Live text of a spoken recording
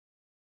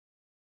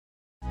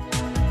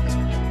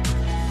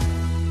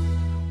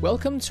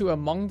Welcome to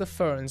Among the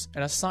Ferns,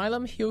 an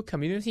Asylum Hill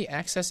community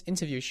access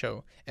interview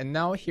show. And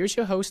now here's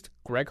your host,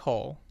 Greg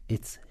Hall.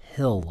 It's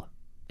Hill.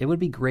 It would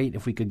be great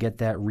if we could get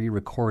that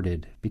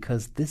re-recorded,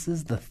 because this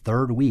is the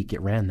third week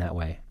it ran that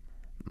way.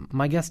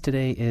 My guest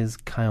today is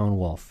Kyone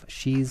Wolf.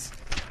 She's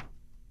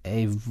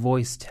a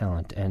voice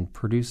talent and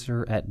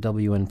producer at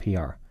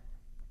WNPR.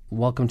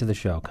 Welcome to the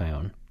show,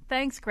 Kyone.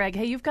 Thanks, Greg.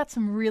 Hey, you've got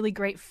some really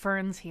great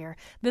ferns here.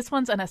 This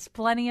one's an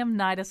Asplenium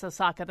nidus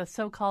osaka, the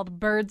so-called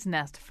bird's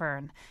nest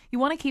fern. You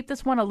want to keep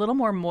this one a little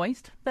more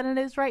moist than it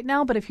is right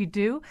now, but if you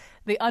do,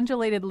 the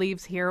undulated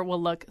leaves here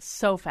will look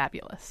so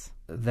fabulous.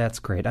 That's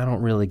great. I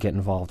don't really get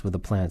involved with the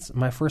plants.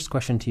 My first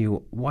question to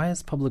you, why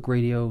is public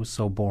radio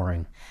so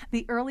boring?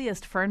 The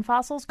earliest fern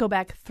fossils go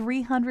back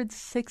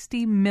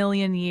 360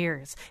 million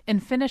years. In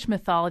Finnish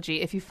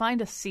mythology, if you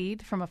find a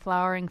seed from a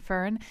flowering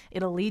fern,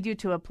 it'll lead you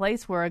to a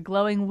place where a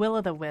glowing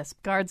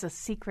will-o'-the-wisp guards a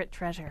secret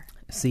treasure.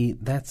 See,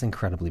 that's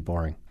incredibly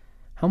boring.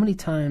 How many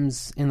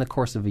times in the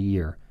course of a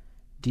year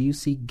do you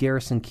see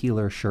Garrison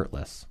Keillor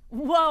shirtless?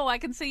 Whoa, I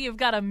can see you've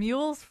got a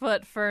mule's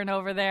foot fern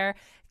over there.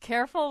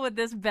 Careful with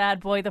this bad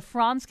boy. The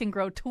fronds can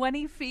grow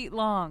 20 feet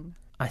long.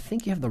 I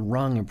think you have the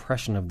wrong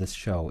impression of this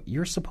show.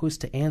 You're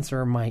supposed to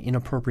answer my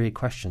inappropriate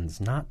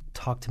questions, not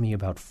talk to me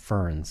about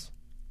ferns.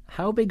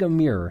 How big a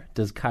mirror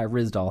does Kai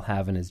Ryssdal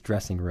have in his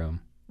dressing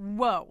room?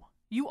 Whoa,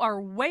 you are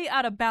way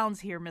out of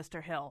bounds here,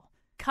 Mr. Hill.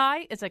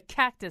 Kai is a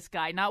cactus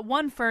guy, not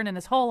one fern in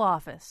his whole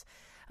office.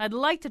 I'd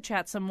like to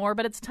chat some more,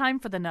 but it's time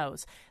for the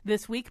nose.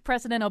 This week,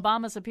 President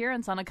Obama's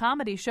appearance on a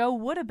comedy show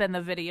would have been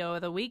the video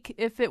of the week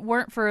if it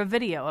weren't for a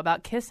video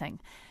about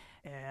kissing.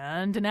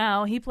 And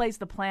now he plays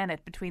the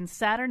planet between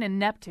Saturn and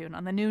Neptune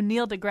on the new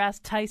Neil deGrasse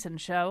Tyson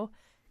show,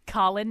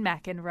 Colin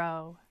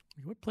McEnroe.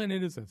 What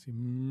planet is that? See,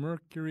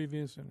 Mercury,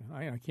 Venus.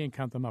 I can't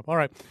count them up. All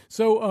right.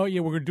 So,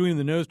 we're doing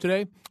the nose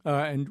today.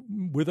 And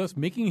with us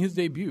making his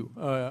debut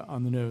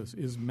on the nose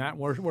is Matt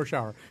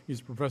Warshauer. He's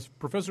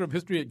professor of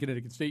history at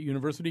Connecticut State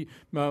University,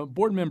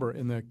 board member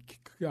in the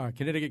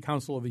Connecticut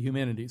Council of the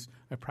Humanities.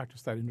 I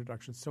practiced that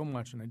introduction so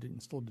much, and I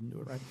still didn't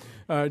do it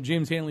right.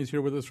 James Hanley's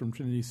here with us from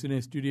Trinity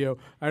Cine Studio.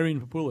 Irene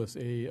Papoulis,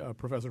 a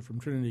professor from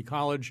Trinity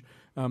College.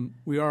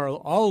 We are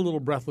all a little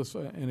breathless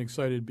and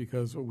excited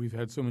because we've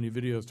had so many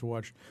videos to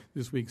watch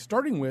this week,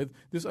 starting with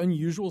this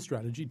unusual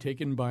strategy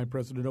taken by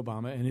President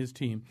Obama and his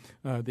team.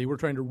 They were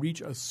trying to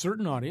reach a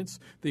certain audience.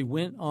 They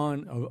went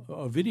on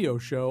a video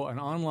show, an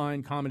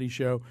online comedy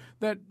show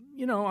that,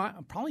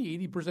 probably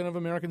 80% of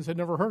Americans had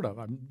never heard of.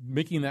 I'm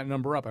making that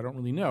number up. I don't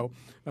really know.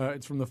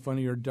 It's from the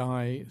Funny or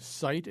Die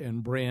site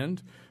and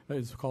brand.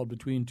 It's called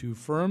Between Two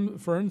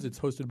Ferns. It's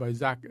hosted by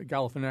Zach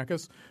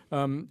Galifianakis.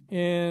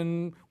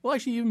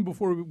 Actually, even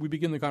before we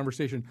begin the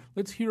conversation,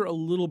 let's hear a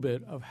little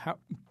bit of how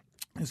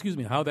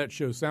that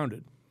show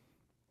sounded.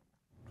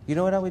 You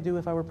know what I would do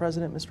if I were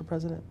president, Mr.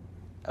 President?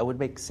 I would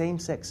make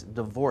same-sex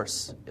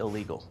divorce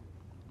illegal,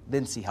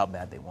 then see how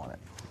bad they want it.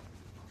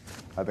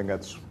 I think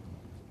that's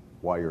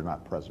why you're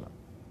not president,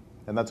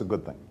 and that's a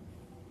good thing.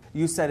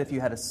 You said if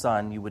you had a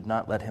son, you would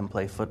not let him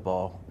play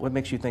football. What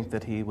makes you think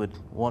that he would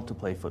want to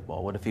play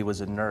football? What if he was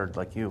a nerd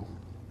like you?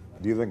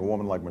 Do you think a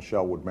woman like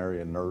Michelle would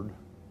marry a nerd?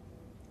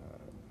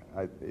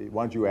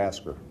 Why don't you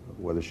ask her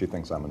whether she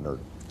thinks I'm a nerd?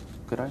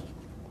 Could I?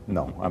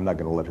 No, I'm not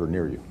going to let her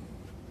near you.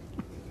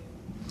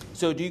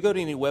 So do you go to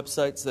any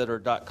websites that are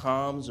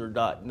 .coms or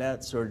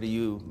 .nets, or do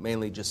you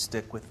mainly just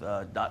stick with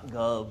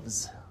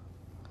 .govs?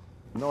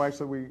 No,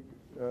 actually, we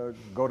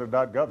go to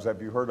 .govs.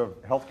 Have you heard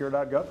of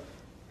healthcare.gov?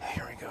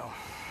 Here we go.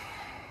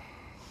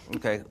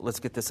 Okay, let's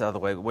get this out of the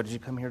way. What did you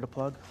come here to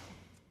plug?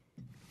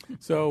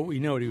 So we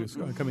know what he was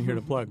coming here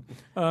to plug.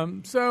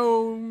 James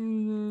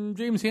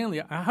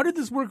Hanley, how did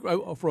this work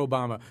for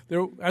Obama?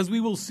 As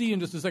we will see in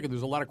just a second,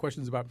 there's a lot of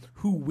questions about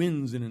who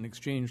wins in an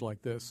exchange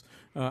like this.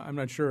 I'm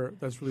not sure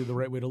that's really the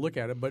right way to look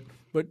at it, but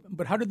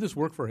how did this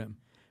work for him?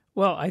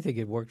 Well, I think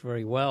it worked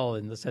very well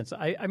in the sense.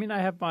 I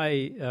have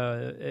my.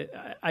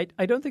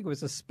 I don't think it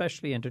was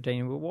especially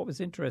entertaining, but what was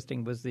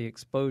interesting was the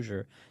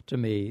exposure to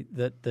me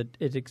that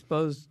it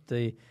exposed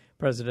the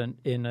president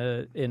in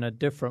a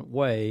different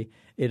way.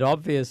 It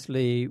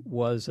obviously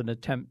was an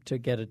attempt to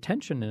get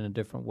attention in a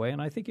different way,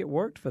 and I think it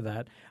worked for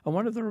that. And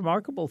one of the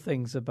remarkable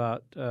things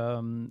about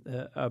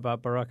Barack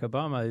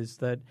Obama is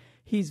that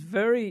he's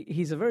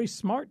a very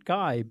smart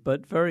guy,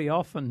 but very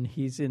often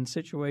he's in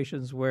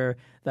situations where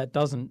that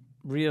doesn't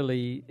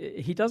really,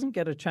 he doesn't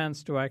get a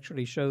chance to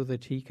actually show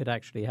that he could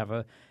actually have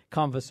a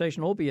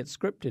conversation, albeit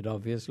scripted,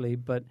 obviously.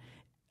 But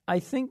I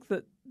think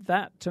that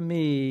to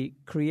me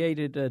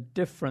created a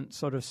different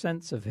sort of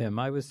sense of him.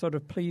 I was sort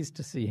of pleased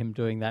to see him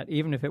doing that,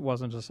 even if it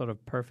wasn't a sort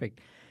of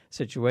perfect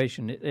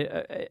situation.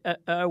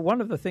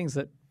 One of the things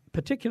that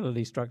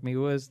particularly struck me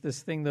was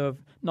this thing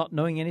of not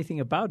knowing anything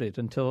about it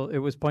until it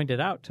was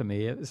pointed out to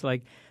me. It was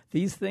like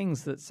these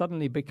things that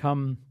suddenly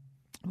become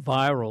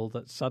viral,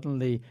 that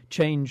suddenly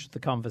change the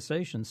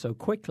conversation so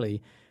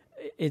quickly.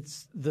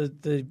 It's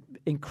the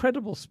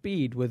incredible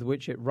speed with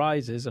which it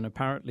rises, and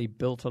apparently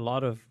built a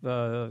lot of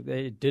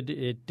it did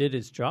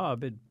its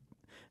job. It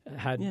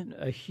had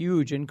a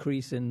huge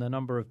increase in the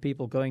number of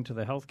people going to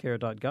the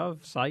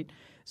healthcare.gov site.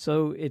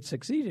 So it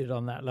succeeded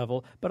on that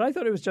level. But I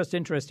thought it was just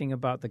interesting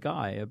about the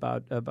guy,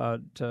 about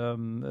Barack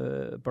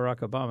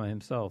Obama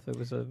himself. It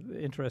was an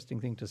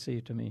interesting thing to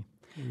see to me.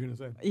 What were you going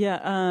to say?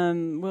 Yeah.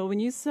 Well, when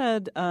you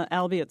said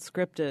albeit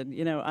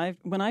scripted,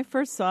 when I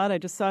first saw it, I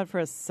just saw it for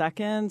a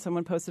second.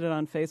 Someone posted it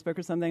on Facebook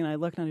or something, and I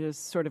looked and I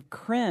just sort of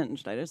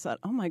cringed. I just thought,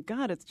 oh my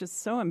God, it's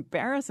just so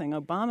embarrassing.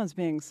 Obama's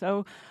being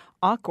so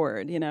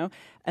awkward,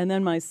 And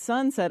then my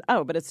son said,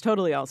 oh, but it's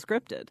totally all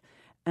scripted.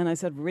 And I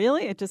said,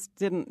 really? It just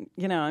didn't,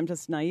 I'm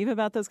just naive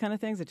about those kind of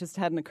things. It just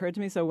hadn't occurred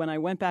to me. So when I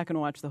went back and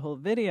watched the whole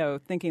video,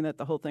 thinking that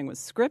the whole thing was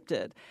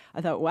scripted,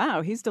 I thought,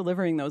 wow, he's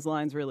delivering those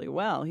lines really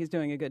well. He's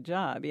doing a good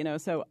job,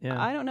 So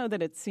I don't know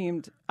that it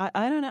seemed,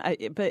 I don't know,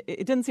 but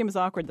it didn't seem as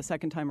awkward the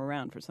second time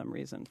around for some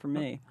reason for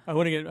me. I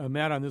want to get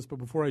Matt on this, but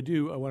before I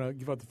do, I want to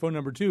give out the phone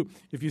number too.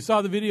 If you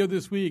saw the video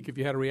this week, if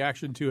you had a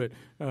reaction to it,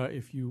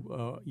 if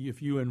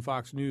you and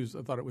Fox News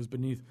thought it was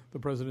beneath the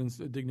president's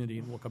dignity,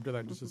 and we'll come to that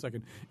in just a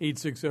second,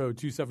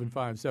 860-275-7266,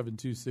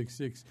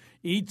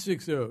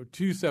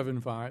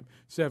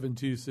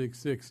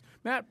 860-275-7266.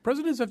 Matt,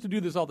 presidents have to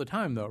do this all the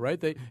time, though, right?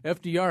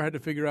 FDR had to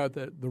figure out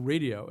that the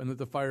radio and that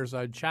the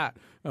fireside chat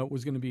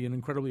was going to be an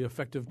incredibly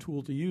effective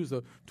tool to use,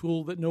 a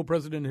tool that no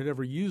president had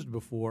ever used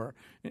before.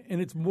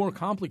 And it's more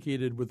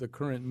complicated with the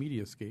current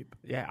mediascape.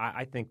 Yeah,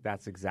 I think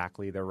that's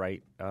exactly the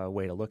right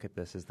way to look at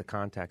this, is the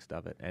context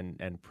of it.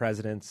 And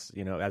presidents,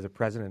 as a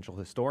presidential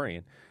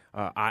historian,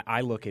 I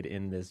look at it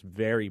in this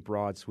very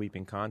broad,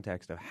 sweeping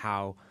context of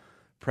how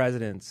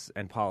presidents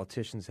and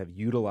politicians have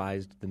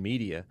utilized the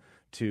media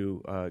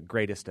to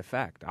greatest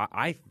effect.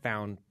 I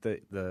found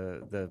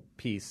the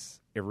piece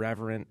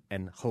irreverent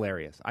and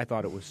hilarious. I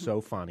thought it was so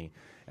funny.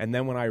 And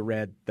then when I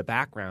read the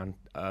background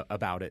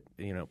about it,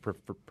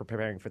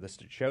 preparing for this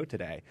show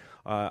today,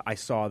 I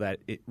saw that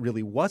it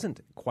really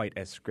wasn't quite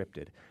as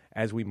scripted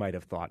as we might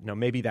have thought. Now,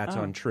 maybe that's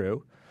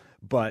untrue.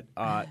 But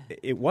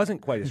it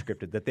wasn't quite as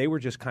scripted, that they were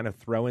just kind of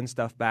throwing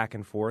stuff back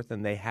and forth,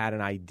 and they had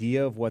an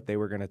idea of what they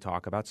were going to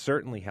talk about,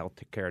 certainly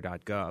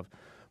healthcare.gov.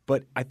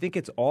 But I think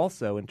it's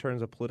also, in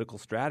terms of political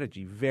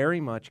strategy,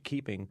 very much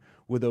keeping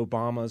with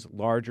Obama's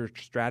larger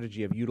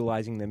strategy of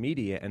utilizing the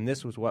media, and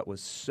this was what was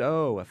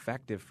so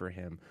effective for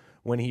him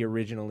when he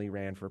originally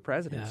ran for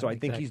president. So I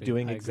think he's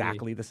doing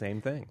exactly the same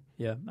thing.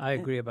 Yeah, I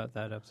agree about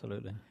that,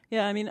 absolutely.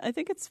 Yeah, I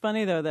think it's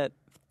funny, though, that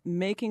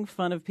making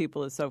fun of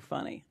people is so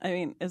funny.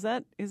 Is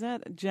that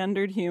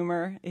gendered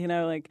humor?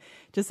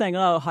 Just saying,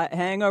 "Oh,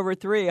 Hangover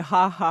 3,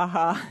 ha ha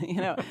ha."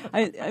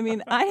 I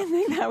didn't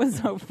think that was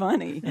so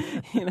funny.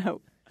 Yeah,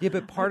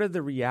 but part of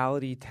the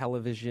reality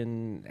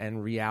television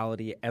and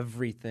reality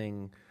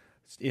everything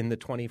in the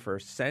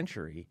 21st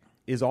century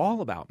is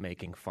all about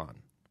making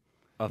fun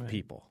of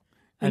people.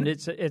 And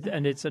it's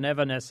an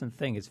evanescent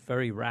thing. It's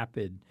very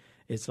rapid.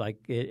 It's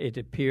like it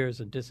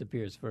appears and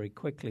disappears very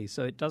quickly.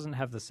 So it doesn't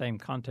have the same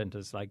content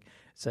as, like,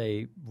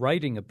 say,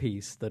 writing a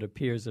piece that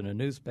appears in a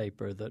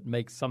newspaper that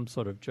makes some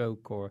sort of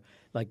joke or,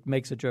 like,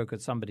 makes a joke at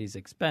somebody's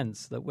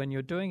expense. That when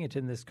you're doing it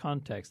in this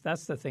context,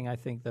 that's the thing I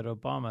think that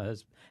Obama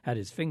has had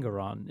his finger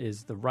on,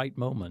 is the right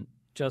moment,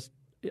 just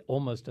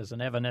almost as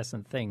an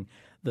evanescent thing,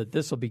 that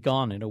this will be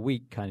gone in a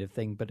week kind of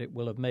thing, but it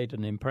will have made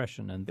an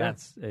impression, and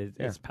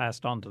it's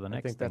passed on to the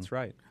next thing. I think that's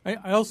right. I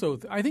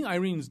think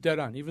Irene's dead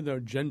on, even though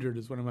gendered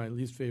is one of my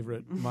least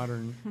favorite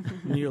modern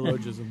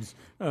neologisms.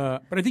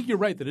 But I think you're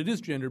right that it is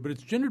gendered, but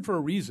it's gendered for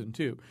a reason,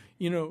 too.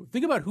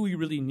 Think about who he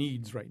really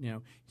needs right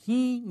now.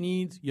 He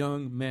needs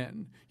young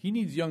men. He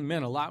needs young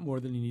men a lot more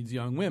than he needs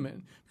young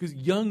women, because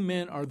young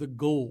men are the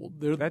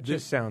gold. That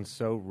just sounds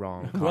so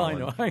wrong, Colin. Well, I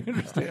know. I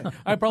understand.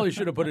 I probably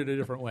should have put it a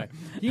different way.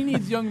 He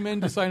needs young men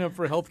to sign up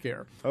for health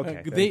care.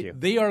 Okay, thank you.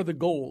 They are the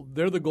gold.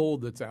 They're the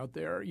gold that's out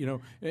there,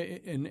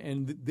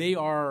 and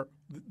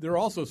they're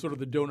also sort of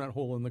the donut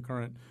hole in the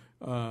current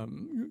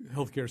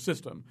healthcare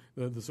system,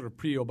 the sort of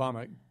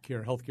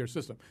pre-Obamacare healthcare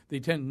system. They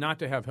tend not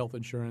to have health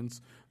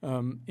insurance,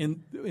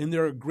 and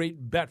they're a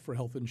great bet for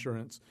health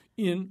insurance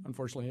in,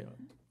 unfortunately,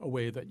 a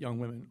way that young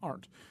women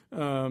aren't.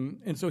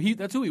 And so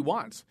that's who he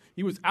wants.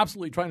 He was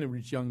absolutely trying to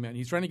reach young men.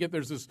 He's trying to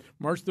there's this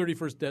March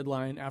 31st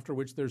deadline, after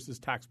which there's this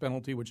tax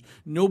penalty, which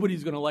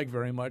nobody's going to like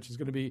very much. It's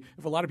going to be,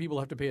 if a lot of people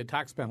have to pay a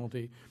tax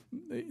penalty,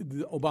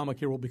 the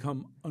Obamacare will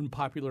become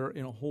unpopular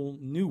in a whole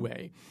new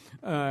way.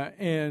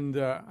 And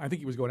I think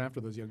he was going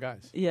after those young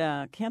guys.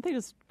 Yeah. Can't they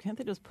just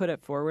put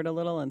it forward a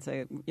little and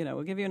say,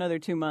 we'll give you another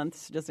 2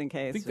 months just in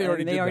case? I think they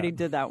already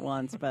did that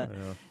once, but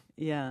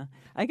yeah,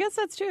 I guess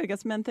that's true. I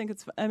guess men think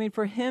it's.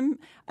 For him,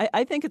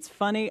 I think it's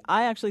funny.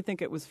 I actually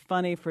think it was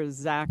funny for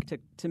Zach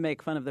to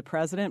make fun of the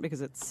president,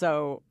 because it's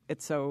so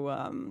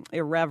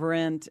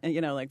irreverent, and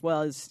you're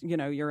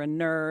a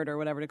nerd or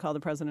whatever, to call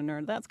the president a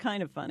nerd. That's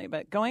kind of funny,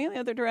 but going in the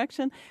other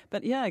direction.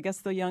 But yeah, I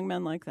guess the young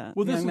men like that.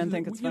 Well, young men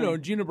think it's funny.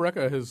 Gina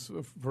Barreca has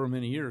for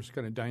many years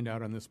kind of dined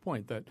out on this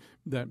point that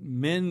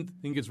men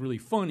think it's really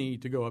funny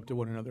to go up to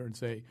one another and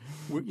say,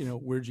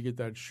 where'd you get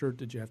that shirt?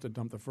 Did you have to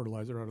dump the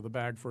fertilizer out of the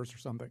bag first or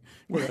something?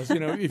 Whereas,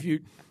 if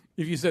you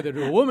If you said that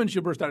to a woman,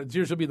 she'll burst out in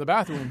tears. She'll be in the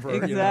bathroom for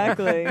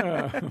exactly.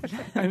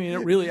 I mean,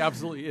 it really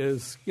absolutely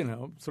is,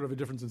 sort of a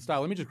difference in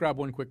style. Let me just grab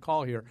one quick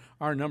call here.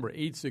 Our number,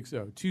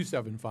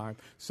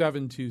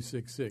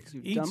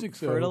 860-275-7266. You dumped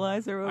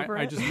fertilizer over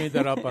I just made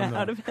that up on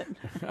out of it.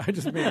 I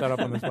just made that up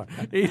on the spot.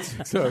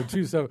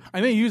 860-27. I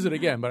may use it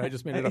again, but I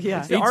just made it up. Yeah.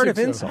 It's the art of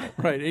insult.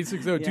 Right,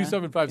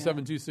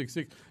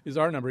 860-275-7266 is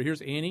our number.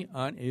 Here's Annie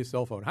on a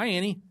cell phone. Hi,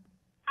 Annie.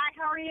 Hi,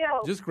 how are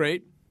you? Just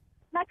great.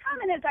 My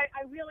comment is I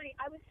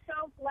was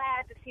so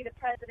glad to see the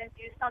president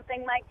do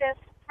something like this.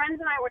 Friends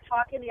and I were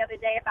talking the other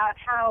day about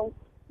how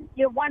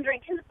you're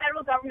wondering, can the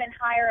federal government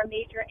hire a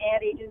major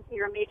ad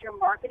agency or a major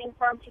marketing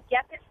firm to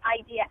get this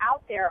idea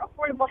out there?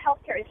 Affordable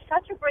health care is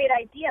such a great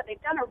idea. They've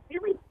done a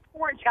really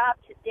poor job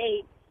to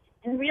date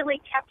in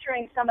really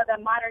capturing some of the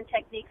modern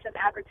techniques of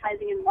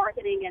advertising and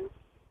marketing and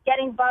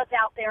getting buzz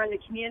out there in the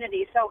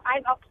community. So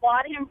I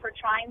applaud him for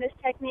trying this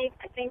technique.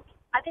 I think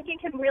it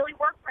can really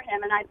work for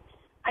him, and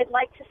I'd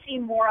like to see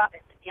more of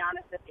it, to be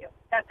honest with you.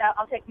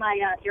 I'll take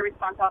your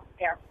response off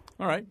the air.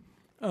 All right.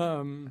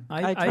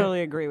 I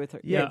totally agree with her.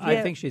 Yeah,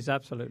 I think she's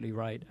absolutely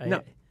right.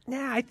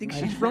 I think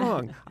she's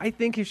wrong. I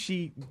think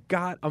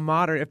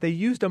if they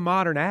used a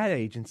modern ad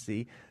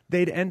agency,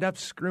 they'd end up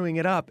screwing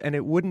it up, and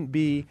it wouldn't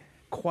be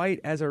quite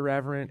as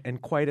irreverent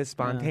and quite as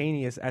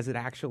spontaneous as it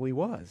actually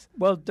was.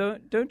 Well,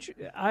 don't you?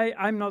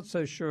 I'm not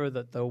so sure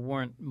that there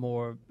weren't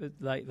more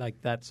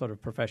like that sort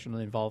of professional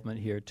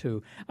involvement here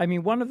too. I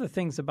mean, one of the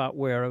things about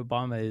where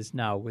Obama is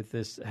now with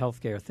this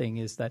healthcare thing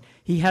is that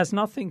he has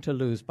nothing to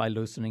lose by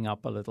loosening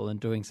up a little and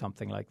doing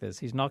something like this.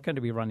 He's not going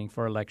to be running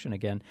for election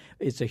again.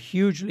 It's a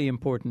hugely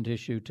important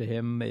issue to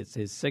him. It's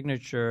his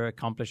signature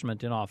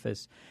accomplishment in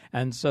office,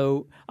 and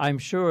so I'm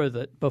sure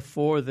that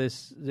before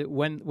this,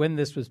 when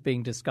this was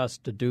being discussed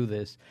to do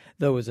this,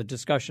 there was a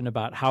discussion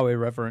about how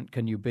irreverent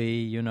can you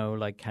be,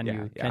 can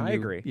you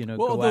agree.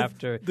 Well,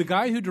 after the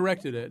guy who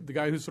directed it, the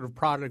guy whose sort of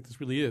product this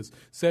really is,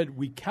 said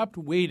we kept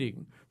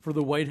waiting for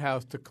the White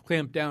House to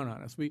clamp down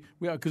on us.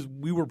 Because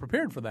we were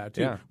prepared for that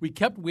too. Yeah. We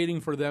kept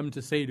waiting for them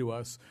to say to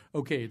us,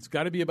 "Okay, it's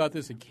got to be about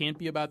this. It can't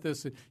be about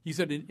this." He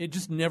said it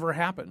just never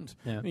happened.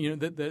 Yeah.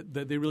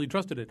 That they really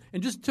trusted it.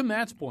 And just to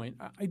Matt's point,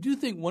 I do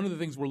think one of the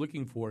things we're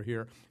looking for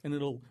here, and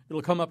it'll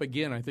come up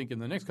again, I think, in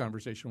the next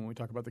conversation when we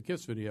talk about the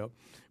KISS video.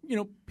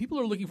 People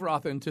are looking for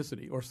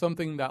authenticity or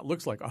something that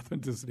looks like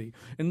authenticity.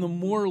 And the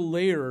more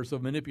layers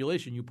of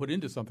manipulation you put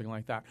into something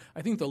like that,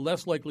 I think the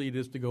less likely it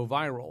is to go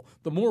viral.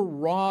 The more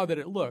raw that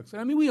it looks.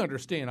 And I mean, we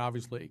understand,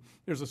 obviously,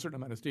 there's a certain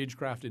amount of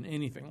stagecraft in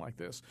anything like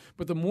this.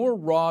 But the more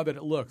raw that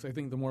it looks, I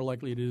think the more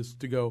likely it is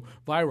to go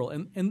viral.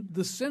 And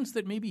the sense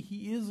that maybe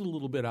he is a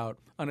little bit out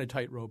on a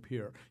tightrope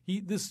here.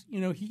 He is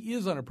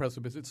on a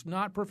precipice. It's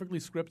not perfectly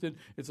scripted.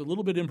 It's a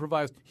little bit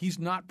improvised. He's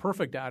not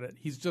perfect at it.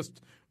 He's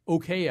just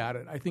okay at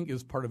it, I think,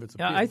 is part of its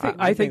appeal. Yeah,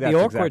 I think the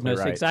awkwardness,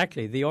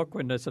 exactly right. The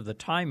awkwardness of the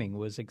timing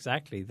was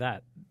exactly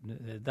that.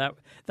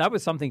 That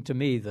was something to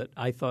me that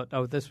I thought,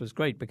 this was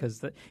great,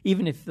 because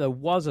even if there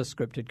was a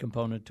scripted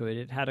component to it,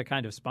 it had a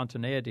kind of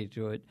spontaneity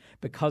to it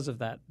because of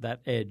that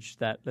edge,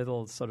 that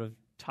little sort of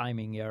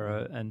timing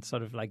error, and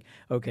sort of like,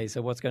 okay,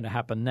 so what's going to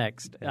happen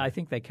next? I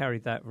think they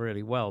carried that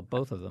really well,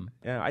 both of them.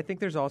 Yeah, I think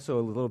there's also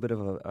a little bit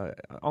of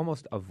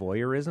almost a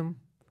voyeurism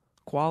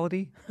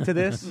quality to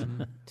this,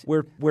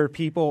 where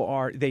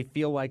people they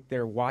feel like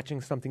they're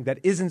watching something that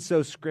isn't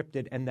so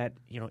scripted, and that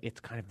it's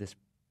kind of this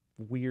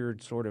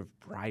weird sort of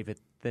private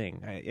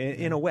thing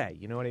in a way.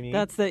 You know what I mean?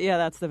 That's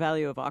the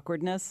value of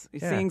awkwardness.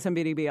 Yeah. Seeing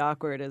somebody be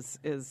awkward is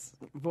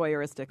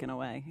voyeuristic in a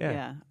way.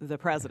 Yeah. The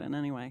president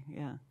anyway.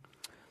 Yeah.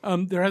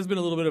 There has been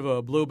a little bit of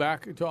a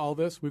blowback to all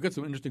this. We've got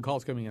some interesting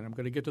calls coming in. I'm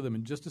going to get to them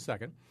in just a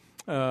second.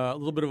 A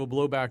little bit of a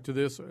blowback to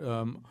this.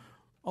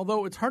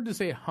 Although it's hard to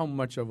say how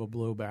much of a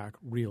blowback,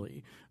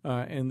 really.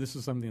 And this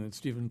is something that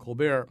Stephen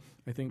Colbert,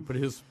 I think, put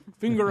his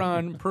finger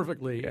on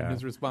perfectly in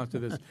his response to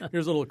this.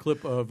 Here's a little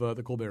clip of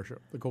the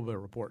Colbert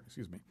Report.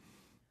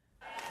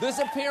 This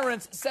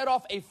appearance set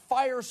off a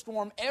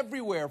firestorm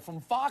everywhere,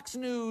 from Fox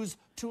News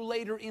to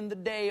later in the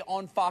day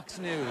on Fox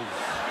News.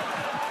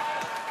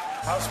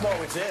 How smart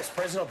was this?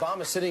 President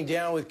Obama sitting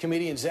down with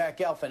comedian Zach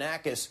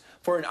Galifianakis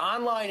for an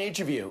online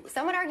interview.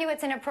 Some would argue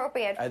it's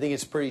inappropriate. I think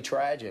it's pretty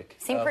tragic.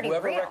 Seemed pretty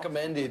whoever real.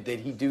 recommended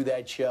that he do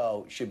that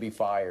show should be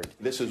fired.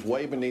 This is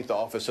way beneath the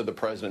office of the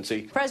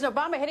presidency. President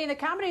Obama hitting the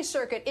comedy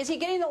circuit. Is he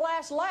getting the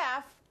last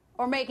laugh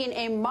or making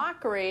a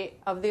mockery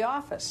of The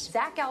Office?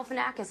 Zach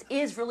Galifianakis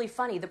is really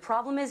funny. The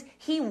problem is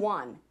he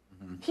won.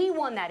 He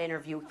won that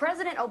interview.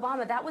 President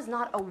Obama, that was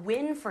not a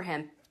win for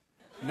him.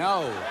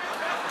 No.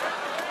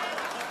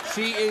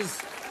 She is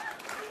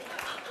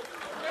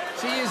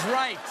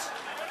right.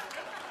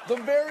 The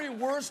very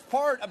worst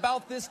part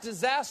about this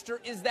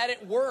disaster is that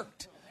it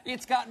worked.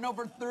 It's gotten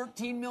over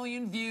 13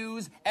 million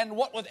views, and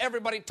what with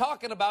everybody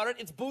talking about it,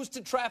 it's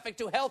boosted traffic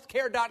to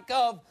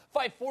healthcare.gov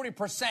by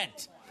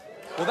 40%.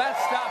 Well, that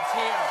stops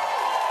here.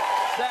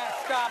 That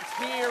stops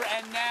here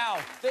and now.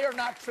 They are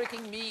not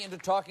tricking me into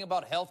talking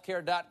about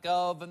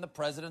healthcare.gov and the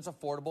President's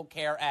Affordable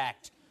Care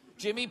Act.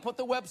 Jimmy, put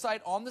the website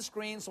on the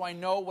screen so I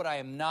know what I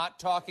am not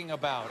talking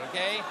about,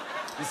 okay?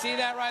 You see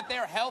that right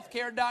there?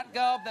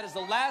 Healthcare.gov. That is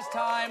the last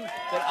time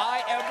that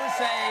I ever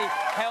say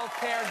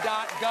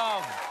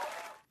healthcare.gov.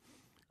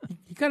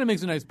 He kind of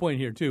makes a nice point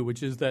here, too,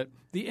 which is that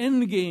the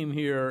end game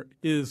here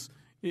is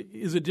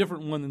a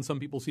different one than some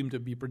people seem to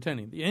be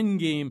pretending. The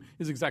end game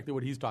is exactly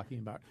what he's talking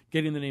about,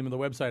 getting the name of the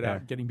website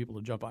out, getting people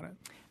to jump on it.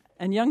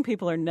 And young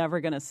people are never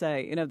going to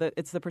say, that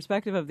it's the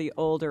perspective of the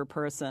older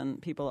person,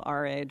 people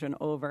our age and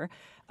over,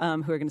 who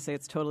are going to say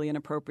it's totally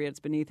inappropriate,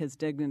 it's beneath his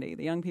dignity.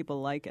 The young people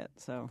like it.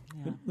 So,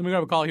 yeah. Let me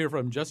grab a call here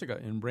from Jessica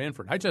in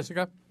Brantford. Hi,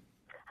 Jessica.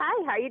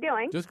 Hi, how are you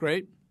doing? Just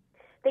great.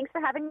 Thanks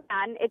for having me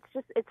on.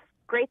 It's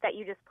great that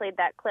you just played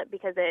that clip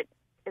because it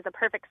is a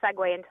perfect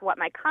segue into what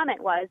my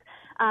comment was.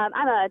 I'm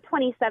a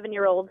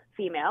 27-year-old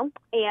female,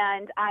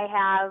 and I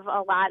have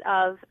a lot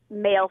of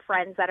male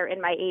friends that are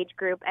in my age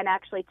group, and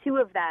actually two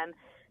of them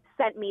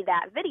sent me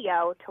that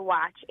video to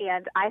watch,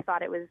 and I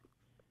thought it was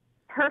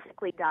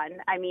perfectly done.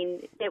 I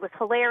mean, it was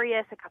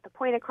hilarious. It got the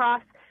point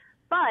across.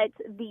 But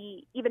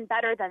even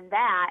better than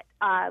that,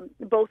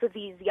 both of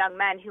these young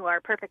men who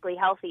are perfectly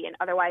healthy and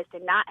otherwise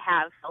did not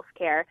have health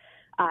care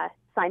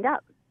signed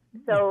up.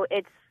 So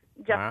it's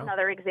just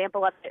another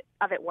example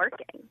of it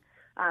working.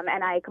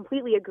 And I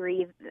completely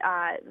agree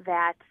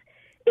that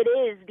it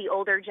is the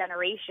older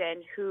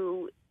generation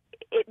who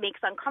it makes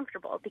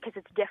uncomfortable because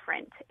it's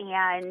different.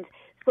 And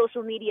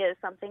social media is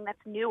something that's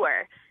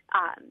newer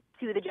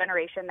to the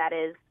generation that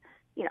is,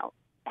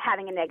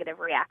 having a negative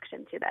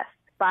reaction to this.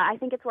 But I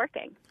think it's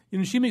working.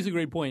 She makes a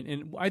great point.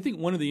 And I think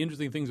one of the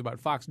interesting things about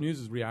Fox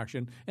News'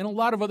 reaction and a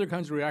lot of other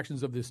kinds of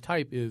reactions of this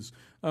type is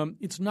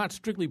it's not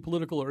strictly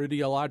political or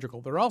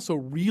ideological. They're also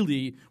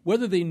really,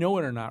 whether they know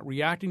it or not,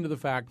 reacting to the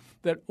fact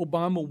that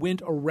Obama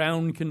went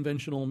around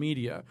conventional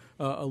media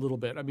a little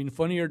bit. I mean,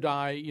 Funny or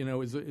Die,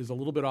 is a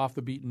little bit off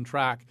the beaten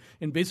track.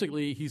 And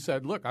basically he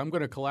said, look, I'm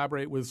going to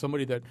collaborate with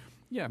somebody that,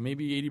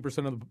 maybe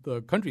 80% of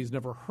the country has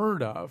never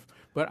heard of,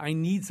 but I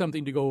need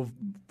something to go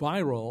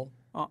viral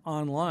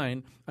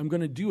online. I'm going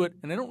to do it,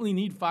 and I don't really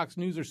need Fox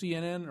News or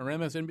CNN or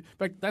MSNBC. In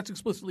fact, that's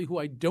explicitly who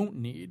I don't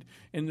need.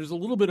 And there's a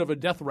little bit of a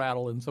death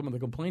rattle in some of the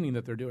complaining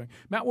that they're doing.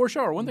 Matt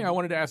Warshauer, one thing I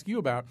wanted to ask you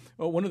about,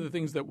 one of the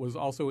things that was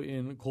also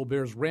in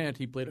Colbert's rant,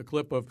 he played a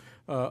clip of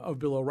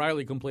Bill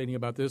O'Reilly complaining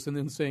about this and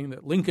then saying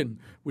that Lincoln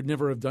would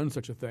never have done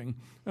such a thing.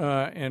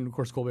 And, of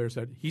course, Colbert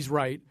said, he's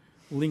right.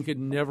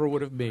 Lincoln never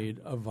would have made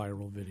a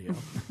viral video.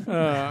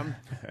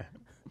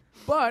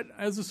 But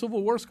as a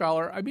Civil War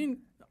scholar, I mean,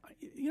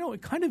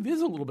 it kind of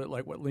is a little bit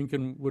like what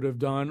Lincoln would have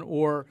done,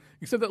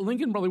 except that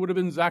Lincoln probably would have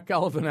been Zach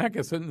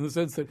Galifianakis in the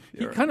sense that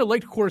he kind of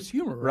liked coarse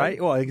humor,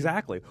 right? Well,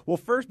 exactly. Well,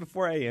 first,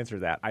 before I answer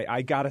that,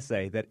 I got to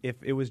say that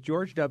if it was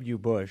George W.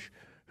 Bush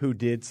who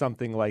did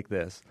something like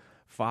this,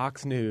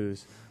 Fox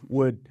News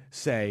would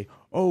say,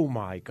 oh,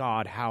 my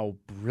God, how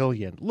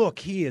brilliant. Look,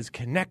 he is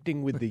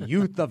connecting with the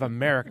youth of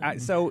America.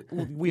 So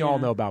we all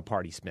know about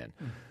party spin.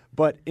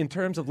 But in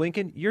terms of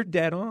Lincoln, you're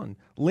dead on.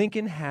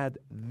 Lincoln had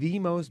the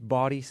most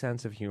bawdy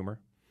sense of humor.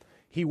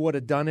 He would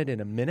have done it in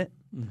a minute.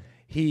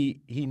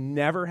 He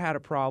never had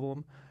a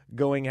problem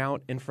going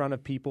out in front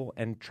of people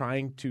and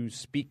trying to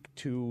speak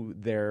to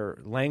their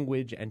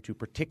language and to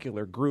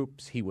particular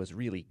groups. He was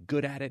really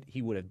good at it.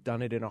 He would have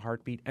done it in a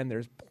heartbeat. And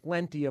there's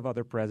plenty of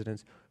other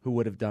presidents who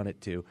would have done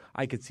it too.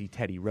 I could see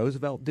Teddy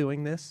Roosevelt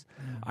doing this.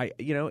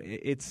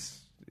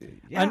 It's...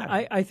 Yeah. And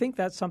I think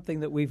that's something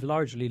that we've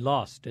largely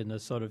lost in a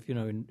sort of,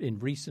 in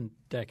recent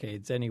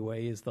decades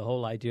anyway, is the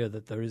whole idea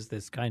that there is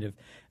this kind of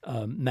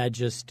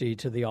majesty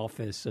to the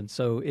office. And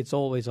so it's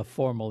always a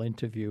formal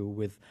interview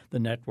with the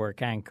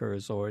network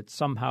anchors, or it's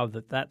somehow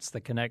that's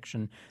the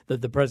connection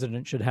that the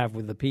president should have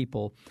with the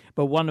people.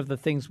 But one of the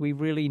things we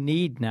really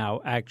need now,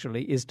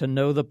 actually, is to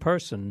know the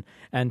person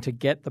and to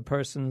get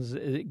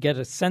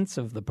a sense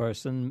of the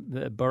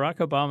person. Barack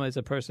Obama is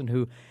a person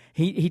who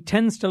he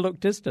tends to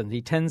look distant.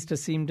 He tends to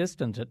seem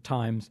distant at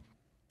times.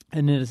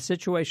 And in a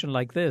situation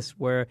like this,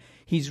 where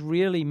he's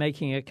really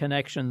making a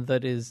connection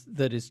that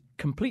is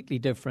completely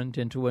different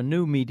into a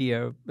new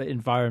media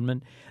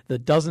environment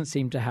that doesn't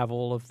seem to have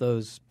all of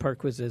those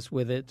perquisites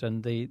with it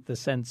and the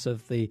sense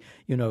of the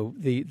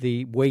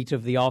weight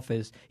of the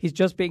office, he's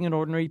just being an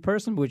ordinary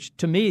person. Which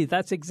to me,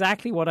 that's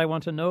exactly what I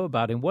want to know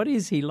about him. What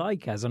is he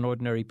like as an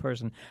ordinary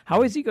person?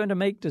 How is he going to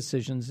make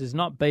decisions? Is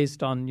not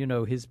based on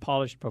his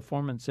polished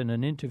performance in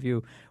an interview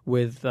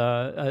with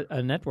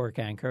a network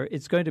anchor.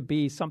 It's going to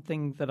be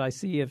something that I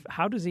see of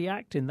how does he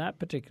act in that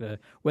particular,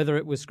 whether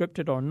it was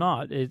scripted or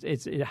not.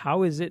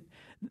 How is it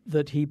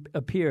that he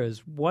appears?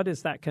 What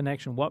is that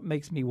connection? What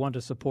makes me want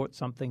to support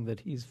something that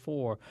he's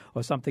for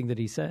or something that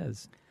he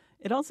says?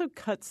 It also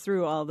cuts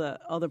through all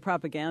the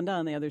propaganda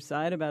on the other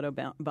side about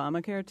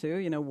Obamacare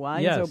too.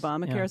 Why is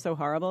Obamacare so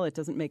horrible? It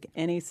doesn't make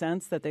any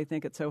sense that they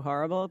think it's so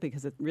horrible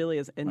because it really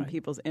is in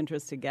people's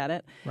interest to get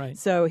it. Right.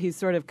 So he's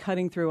sort of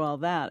cutting through all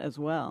that as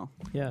well.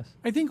 Yes.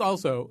 I think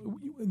also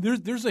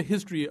there's a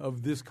history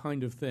of this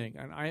kind of thing,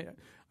 and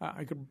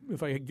I could,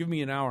 if I give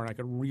me an hour, I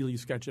could really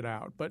sketch it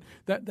out. But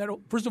that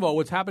first of all,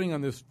 what's happening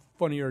on this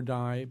Funny or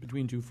Die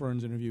Between Two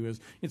Ferns interview is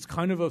it's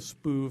kind of a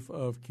spoof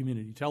of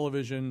community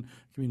television,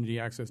 community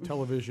access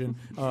television,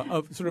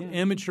 of sort of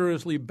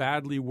amateurishly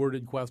badly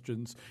worded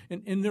questions.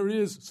 And there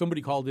is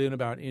somebody called in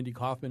about Andy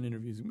Kaufman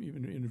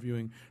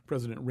interviewing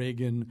President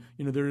Reagan.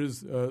 There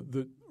is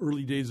the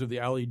early days of the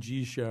Ali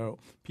G show.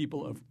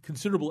 People of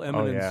considerable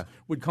eminence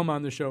would come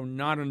on the show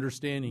not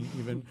understanding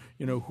even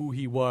who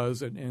he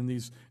was and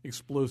these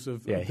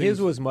explosive things.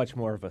 His was much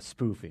more of a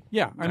spoofing.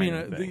 Yeah, I mean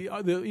the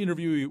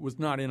interviewee was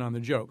not in on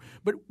the joke.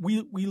 But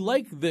we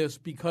like this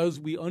because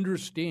we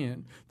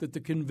understand that the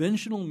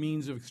conventional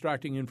means of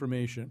extracting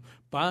information,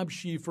 Bob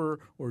Schieffer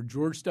or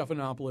George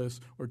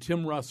Stephanopoulos or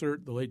Tim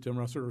Russert, the late Tim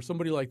Russert, or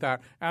somebody like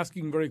that,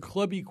 asking very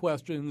clubby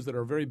questions that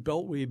are very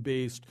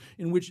Beltway-based,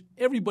 in which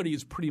everybody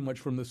is pretty much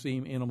from the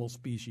same animal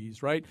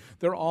species, right?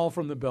 They're all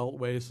from the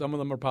Beltway. Some of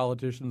them are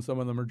politicians, some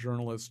of them are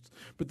journalists.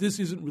 But this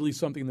isn't really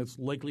something that's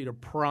likely to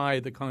pry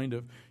the kind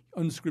of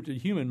unscripted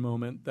human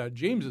moment that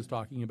James is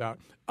talking about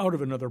out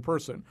of another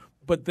person.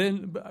 But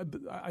then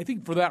I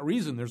think for that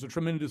reason, there's a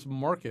tremendous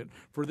market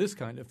for this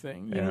kind of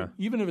thing,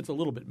 even if it's a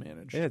little bit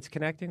managed. Yeah, it's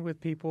connecting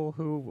with people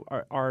who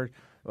are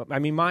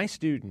my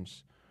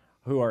students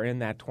who are in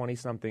that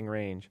 20-something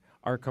range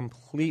are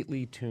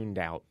completely tuned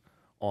out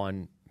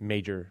on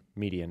major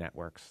media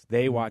networks.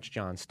 They watch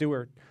Jon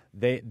Stewart.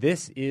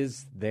 This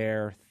is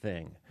their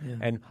thing. Yeah.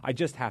 And I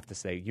just have to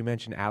say, you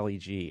mentioned Ali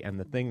G, and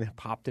the thing that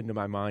popped into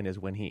my mind is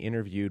when he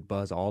interviewed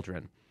Buzz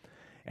Aldrin.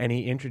 And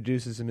he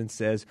introduces him and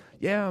says,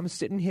 "Yeah, I'm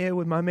sitting here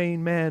with my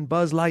main man,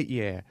 Buzz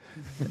Lightyear."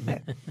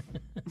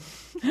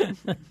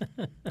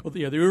 Well,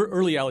 the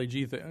early Ali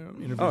G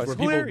interviews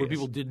where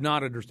people did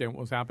not understand what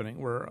was happening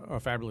were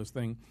a fabulous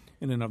thing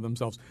in and of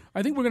themselves.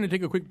 I think we're going to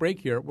take a quick break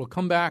here. We'll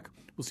come back.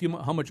 We'll see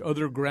how much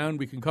other ground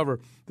we can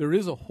cover. There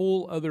is a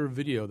whole other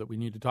video that we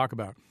need to talk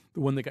about, the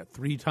one that got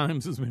 3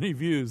 times as many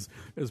views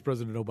as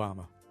President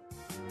Obama.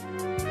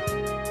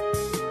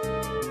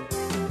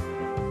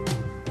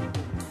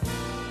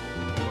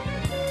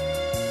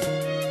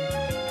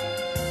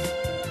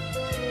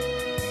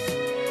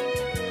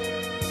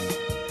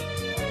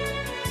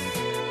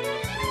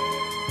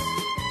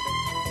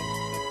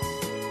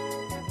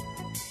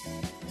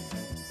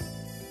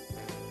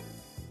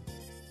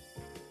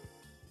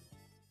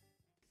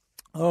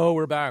 Oh,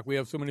 we're back. We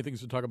have so many things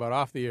to talk about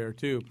off the air,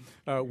 too.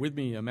 With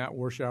me, Matt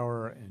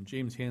Warshauer and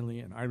James Hanley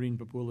and Irene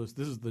Papoulis.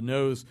 This is The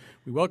Nose.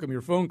 We welcome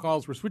your phone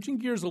calls. We're switching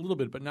gears a little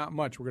bit, but not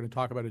much. We're going to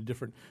talk about a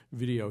different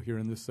video here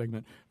in this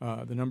segment.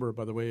 The number,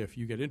 by the way, if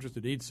you get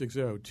interested,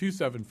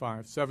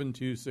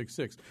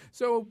 860-275-7266.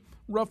 So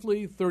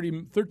roughly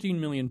 13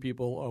 million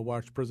people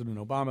watched President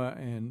Obama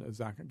and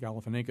Zach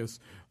Galifianakis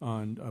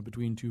on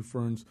Between Two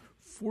Ferns.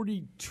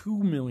 42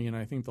 million,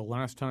 I think the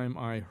last time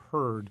I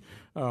heard,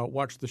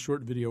 watched the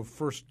short video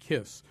First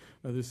Kiss.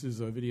 This is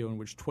a video in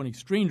which 20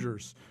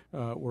 strangers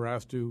were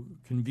asked to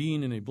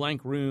convene in a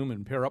blank room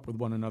and pair up with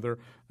one another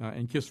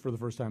and kiss for the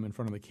first time in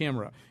front of the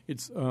camera.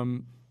 It's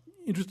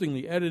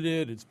interestingly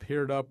edited. It's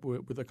paired up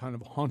with a kind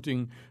of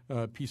haunting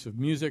piece of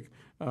music.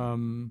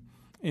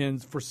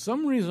 And for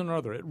some reason or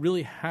other, it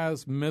really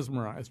has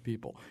mesmerized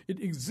people. It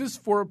exists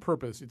for a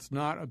purpose. It's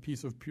not a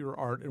piece of pure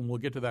art, and we'll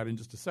get to that in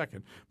just a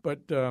second.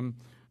 But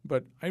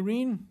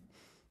Irene,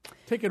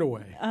 take it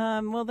away.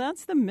 Well,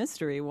 that's the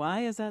mystery.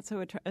 Why is that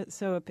so?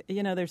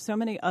 There's so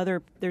many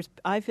other.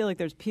 I feel like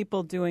there's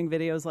people doing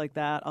videos like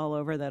that all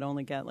over that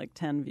only get like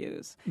 10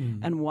 views.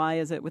 And why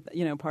is it?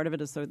 Part of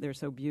it is they're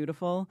so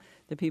beautiful.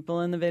 The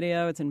people in the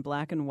video, it's in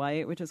black and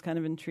white, which is kind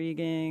of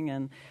intriguing,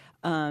 and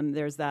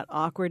there's that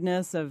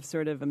awkwardness of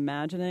sort of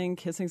imagining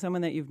kissing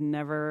someone that you've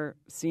never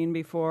seen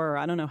before. Or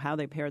I don't know how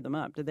they paired them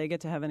up. Did they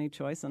get to have any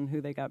choice on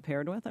who they got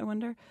paired with, I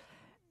wonder?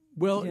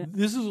 Well,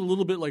 this is a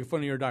little bit like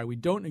Funny or Die. We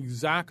don't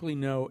exactly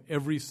know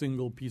every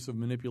single piece of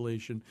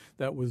manipulation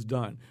that was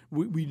done.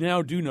 We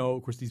now do know,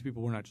 of course, these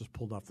people were not just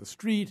pulled off the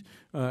street,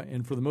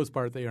 and for the most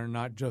part, they are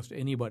not just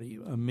anybody.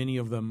 Many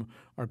of them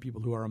are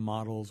people who are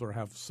models or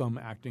have some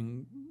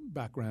acting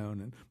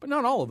background, but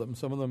not all of them.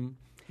 Some of them.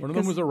 One of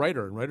them was a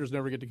writer, and writers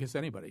never get to kiss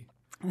anybody.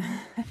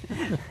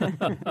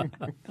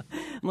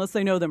 Unless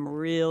they know them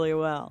really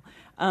well.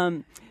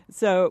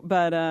 So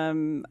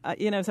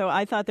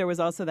I thought there was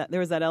also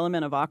that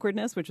element of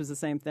awkwardness, which was the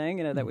same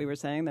thing, that we were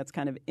saying. That's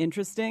kind of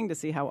interesting to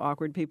see how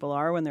awkward people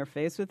are when they're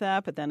faced with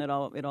that. But then it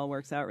all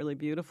works out really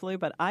beautifully.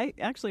 But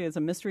it's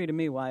a mystery to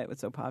me why it was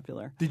so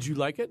popular. Did you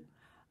like it?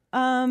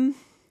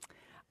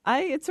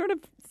 It's sort of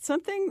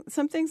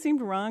something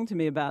seemed wrong to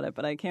me about it,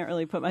 but I can't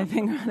really put my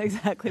finger on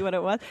exactly what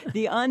it was.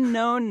 The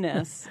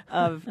unknownness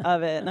of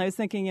it. And I was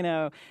thinking,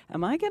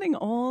 am I getting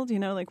old?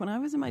 Like when I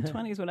was in my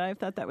 20s, would I have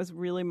thought that was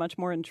really much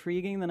more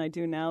intriguing than I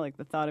do now? Like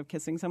the thought of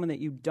kissing someone that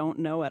you don't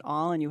know at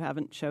all and you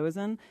haven't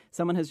chosen.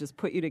 Someone has just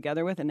put you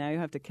together with and now you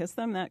have to kiss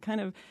them. That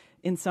kind of,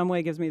 in some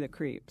way, gives me the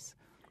creeps.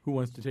 who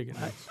wants to take it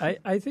next?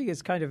 I think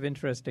it's kind of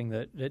interesting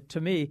that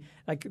to me,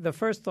 like the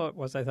first thought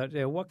was I thought,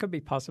 what could be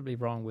possibly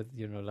wrong with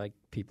like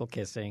people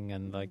kissing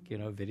and like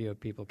video of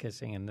people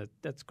kissing, and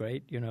that's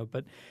great,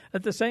 but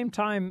at the same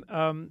time,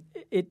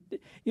 we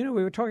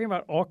were talking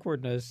about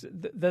awkwardness.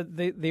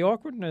 The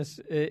awkwardness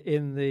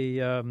in the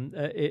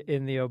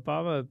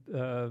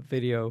Obama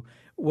video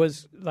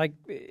was like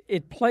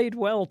it played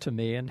well to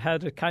me and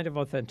had a kind of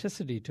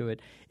authenticity to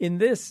it. In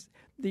this,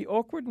 the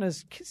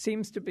awkwardness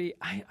seems to be,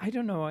 I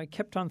don't know, I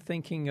kept on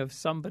thinking of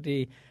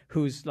somebody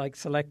who's like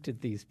selected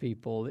these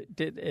people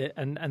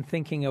and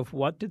thinking of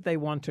what did they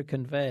want to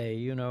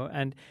convey,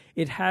 and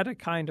it had a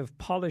kind of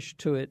polish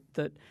to it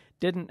that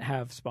didn't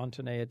have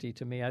spontaneity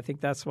to me. I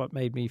think that's what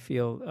made me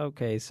feel,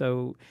 okay,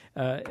 so,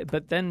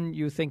 but then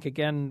you think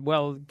again,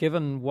 well,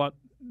 given what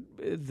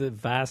the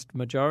vast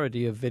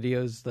majority of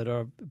videos that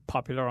are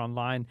popular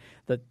online,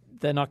 that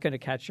they're not going to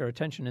catch your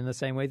attention in the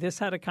same way. This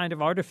had a kind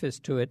of artifice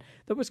to it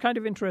that was kind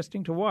of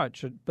interesting to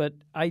watch, but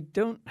I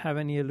don't have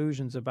any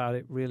illusions about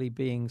it really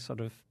being sort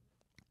of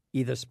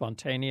either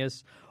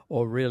spontaneous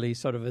or really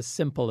sort of as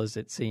simple as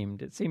it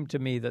seemed. It seemed to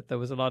me that there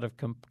was a lot of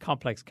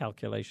complex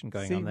calculation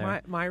going on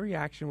there. My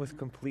reaction was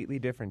completely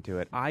different to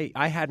it. I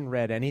hadn't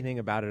read anything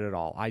about it at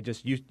all. I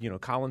just used,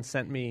 Colin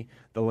sent me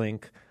the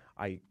link.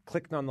 I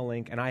clicked on the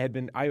link, and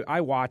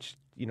I watched,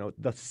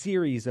 the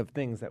series of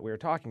things that we were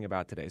talking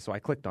about today. So I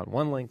clicked on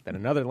one link, then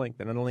another link,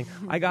 then another link.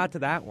 I got to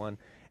that one,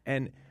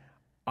 and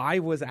I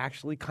was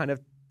actually kind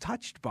of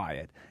touched by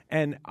it.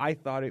 And I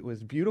thought it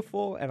was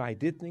beautiful, and I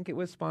did think it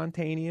was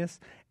spontaneous.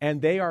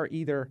 And they are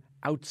either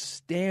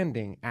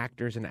outstanding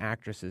actors and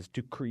actresses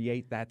to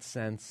create that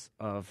sense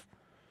of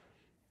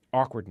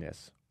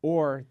awkwardness,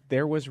 or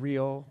there was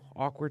real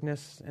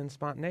awkwardness and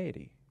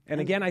spontaneity. And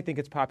again, I think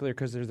it's popular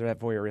because there's that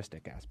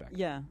voyeuristic aspect.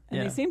 Yeah,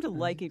 and they seem to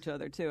like each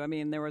other, too. I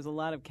mean, there was a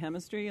lot of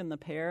chemistry in the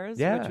pairs,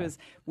 which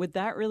would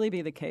that really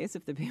be the case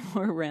if the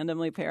people were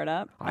randomly paired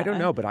up? I don't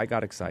know, but I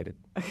got excited.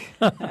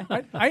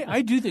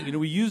 I do think,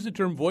 we used the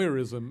term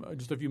voyeurism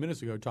just a few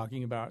minutes ago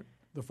talking about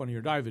the Funny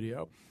or Die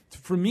video.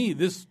 For me,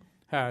 this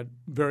had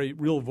very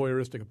real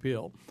voyeuristic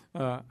appeal.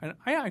 And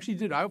I actually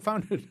did. I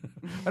found it,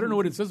 I don't know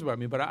what it says about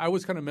me, but I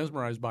was kind of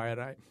mesmerized by it.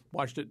 I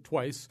watched it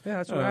twice. Yeah,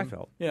 that's what I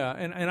felt. Yeah,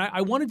 and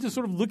I wanted to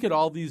sort of look at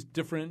all these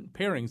different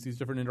pairings, these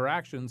different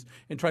interactions,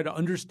 and try to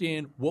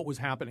understand what was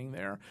happening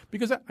there.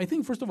 Because I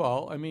think, first of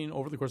all,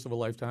 over the course of a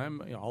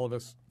lifetime, all of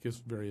us kiss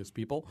various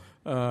people,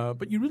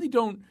 but you really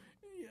don't.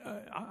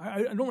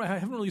 I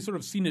haven't really sort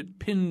of seen it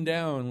pinned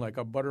down like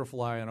a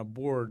butterfly on a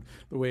board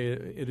the way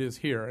it is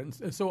here,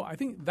 and so I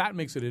think that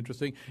makes it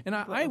interesting. And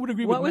I would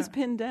agree with what was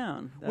pinned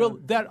down. Well,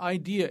 that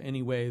idea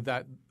anyway.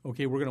 That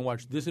okay, we're going to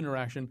watch this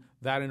interaction,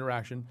 that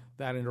interaction,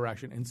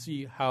 and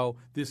see how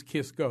this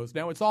kiss goes.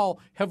 Now it's all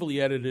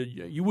heavily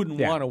edited. You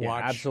wouldn't want to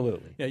watch.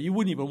 Absolutely. Yeah, you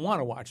wouldn't even want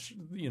to watch.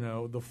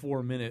 The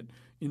 4-minute.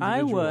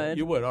 I would.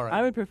 You would. All right.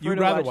 I would prefer You'd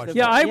to rather watch watch.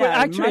 Yeah, I would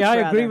actually.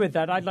 I agree with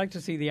that. I'd like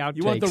to see the outtakes.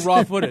 You want the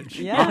raw footage.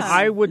 Yes.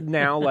 I would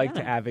now like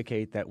to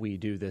advocate that we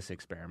do this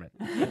experiment.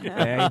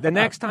 Okay? The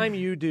next time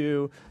you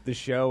do the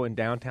show in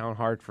downtown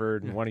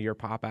Hartford in one of your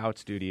pop-out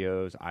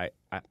studios, I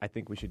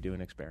think we should do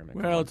an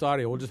experiment. Well, it's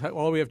audio. We'll just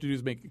all we have to do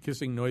is make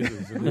kissing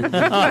noises. And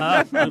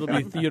it'll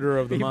be theater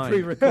of the mind.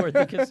 Pre-record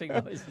the kissing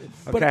noises.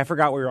 Okay, I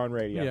forgot we were on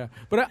radio. Yeah,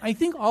 but I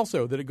think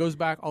also that it goes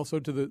back also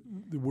to the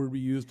word we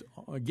used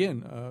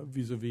again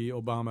vis-a-vis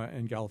Obama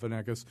and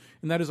Galifianakis,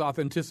 and that is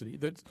authenticity.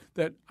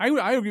 That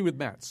I agree with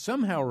Matt.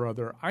 Somehow or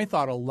other, I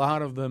thought a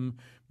lot of them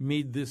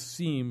made this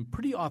seem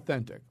pretty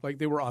authentic. Like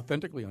they were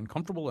authentically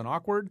uncomfortable and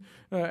awkward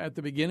at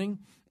the beginning.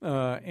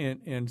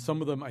 And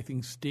some of them, I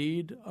think,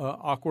 stayed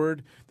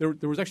awkward.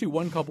 There was actually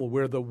one couple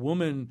where the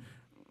woman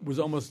was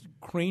almost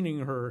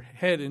craning her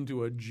head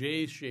into a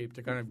J shape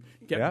to kind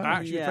of get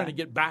back. She was trying to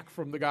get back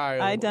from the guy.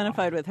 I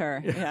identified with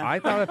her. Yeah. I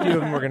thought a few of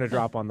them were going to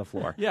drop on the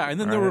floor. Yeah, and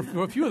then there were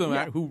a few of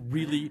them who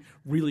really,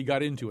 really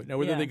got into it. Now,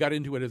 whether they got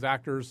into it as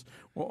actors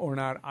or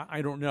not,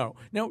 I don't know.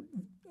 Now,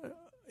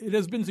 it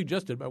has been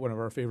suggested by one of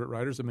our favorite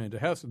writers, Amanda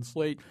Hess in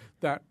Slate,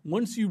 that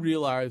once you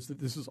realize that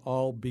this is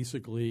all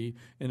basically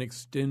an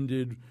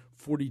extended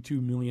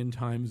 42 million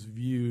times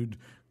viewed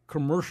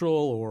commercial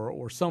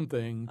or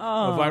something, a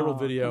viral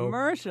video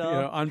commercial.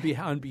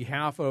 On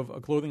behalf of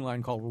a clothing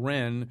line called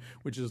Ren,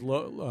 which is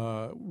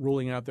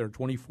rolling out their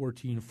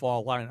 2014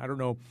 fall line. I don't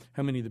know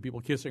how many of the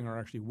people kissing are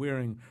actually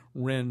wearing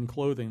Ren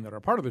clothing that are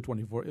part of the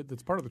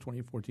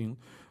 2014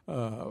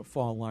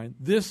 fall line.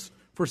 This,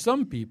 for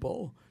some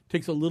people,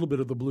 takes a little bit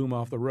of the bloom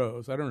off the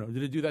rose. I don't know.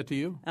 Did it do that to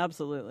you?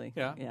 Absolutely.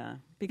 Yeah.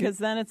 Because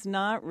then it's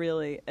not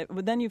really.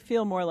 Then you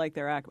feel more like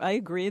they're I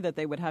agree that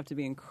they would have to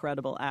be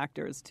incredible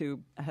actors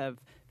to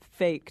have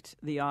faked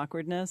the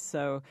awkwardness.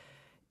 So,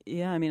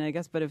 yeah, I mean, I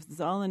guess. But if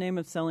it's all in the name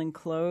of selling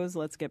clothes,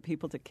 let's get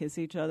people to kiss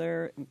each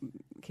other.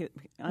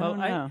 I don't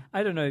know.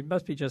 I don't know. It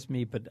must be just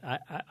me, but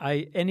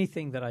I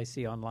anything that I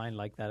see online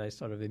like that, I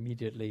sort of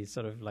immediately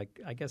sort of like.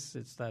 I guess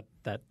it's that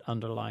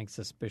underlying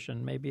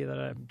suspicion, maybe that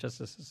I'm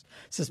just a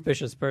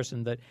suspicious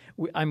person. That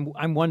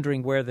I'm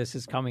wondering where this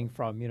is coming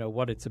from.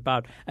 What it's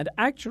about. And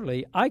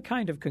actually, I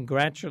kind of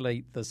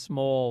congratulate the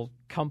small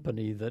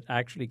company that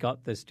actually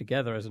got this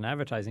together as an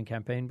advertising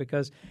campaign,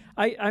 because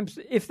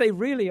if they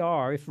really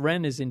are, if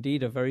Wren is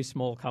indeed a very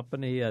small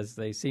company, as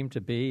they seem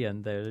to be,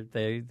 and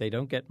they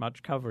don't get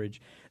much coverage,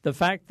 the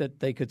fact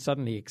that they could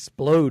suddenly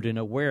explode in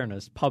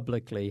awareness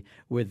publicly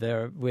with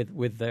their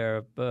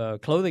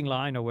clothing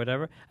line or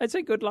whatever, I'd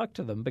say good luck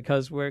to them,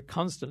 because we're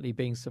constantly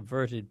being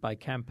subverted by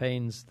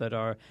campaigns that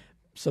are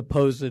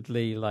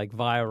supposedly like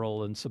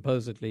viral and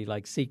supposedly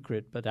like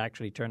secret, but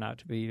actually turn out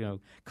to be,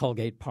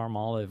 Colgate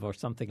Palmolive or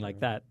something like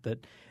that.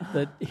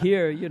 That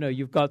here,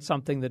 you've got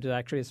something that is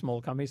actually a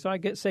small company. So I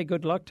say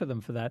good luck to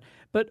them for that.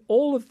 But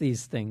all of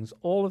these things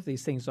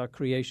are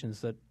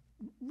creations that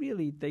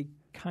really they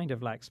kind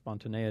of lack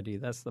spontaneity.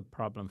 That's the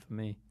problem for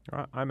me.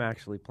 I'm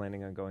actually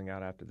planning on going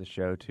out after the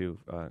show to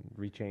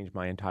rechange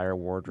my entire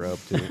wardrobe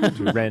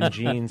to Wren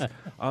jeans.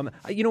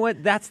 You know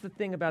what? That's the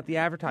thing about the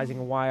advertising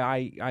and why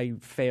I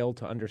fail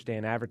to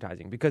understand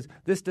advertising, because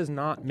this does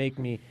not make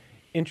me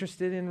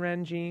interested in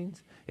Wren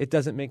jeans. It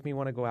doesn't make me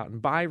want to go out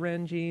and buy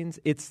Wren jeans.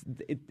 It's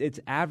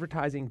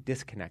advertising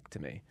disconnect to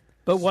me.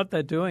 But what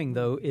they're doing,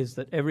 though, is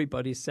that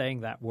everybody's saying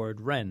that word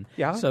Wren.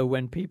 Yeah. So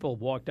when people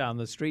walk down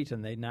the street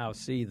and they now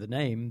see the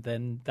name,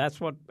 then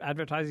that's what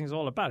advertising is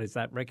all about. It's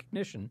that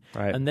recognition.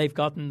 Right. And they've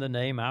gotten the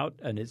name out,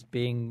 and it's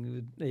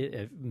being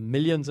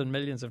millions and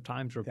millions of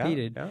times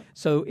repeated. Yeah.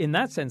 So in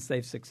that sense,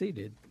 they've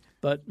succeeded.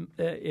 But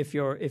if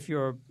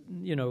you're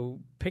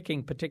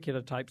picking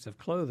particular types of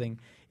clothing,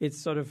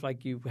 it's sort of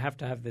like you have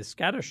to have this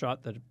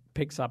scattershot that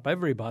picks up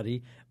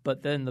everybody,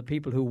 but then the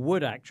people who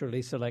would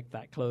actually select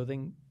that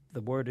clothing, the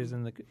word is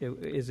in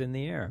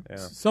the air. Yeah.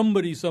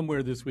 Somebody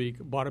somewhere this week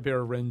bought a pair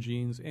of Wren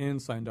jeans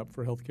and signed up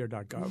for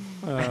healthcare.gov.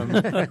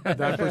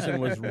 That person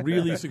was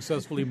really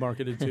successfully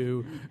marketed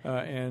to,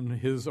 and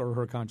his or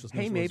her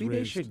consciousness was maybe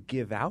raised. They should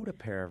give out a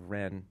pair of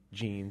Wren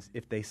jeans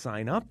if they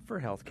sign up for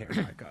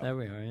healthcare.gov. There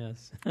we are.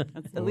 Yes.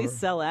 At least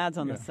sell ads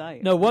on the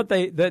site. No, what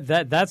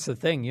that's the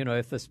thing.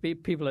 If the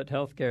people at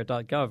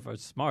healthcare.gov are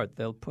smart,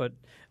 they'll put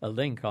a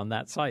link on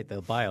that site.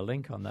 They'll buy a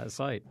link on that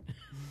site.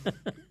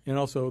 And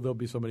also, there'll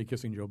be somebody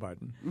kissing Joe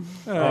Biden.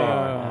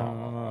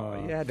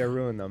 You had to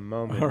ruin the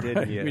moment,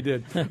 didn't you? We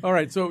did. All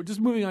right, so just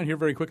moving on here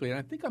very quickly, and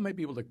I think I might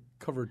be able to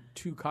cover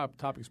two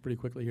topics pretty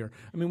quickly here.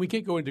 I mean, we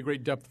can't go into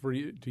great depth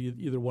to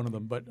either one of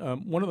them, but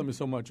one of them is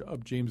so much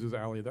up James's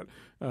alley that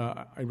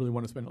I really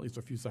want to spend at least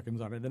a few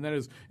seconds on it, and that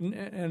is,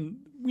 and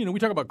we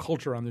talk about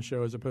culture on the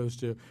show as opposed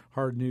to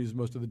hard news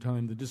most of the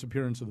time. The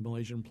disappearance of the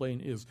Malaysian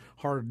plane is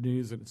hard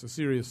news, and it's a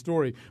serious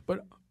story,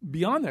 but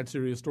beyond that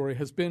serious story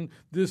has been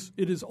this.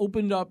 It has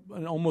opened up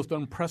an almost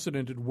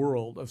unprecedented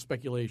world of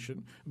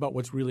speculation about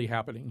what's really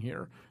happening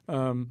here.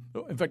 In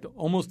fact,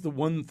 almost the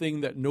one thing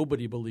that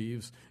nobody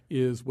believes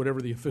is whatever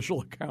the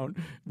official account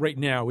right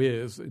now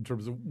is in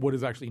terms of what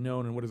is actually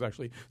known and what is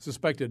actually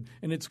suspected.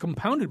 And it's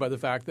compounded by the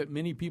fact that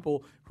many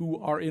people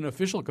who are in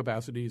official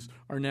capacities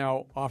are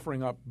now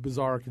offering up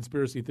bizarre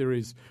conspiracy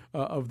theories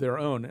of their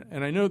own.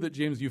 And I know that,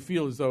 James, you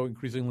feel as though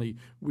increasingly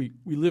we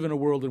live in a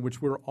world in which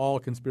we're all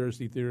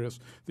conspiracy theorists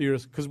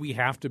because we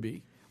have to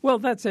be. Well,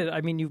 that's it.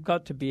 I mean, you've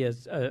got to be,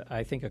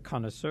 I think, a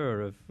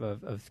connoisseur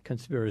of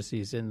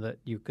conspiracies in that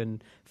you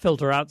can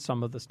filter out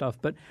some of the stuff.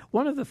 But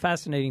one of the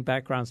fascinating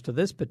backgrounds to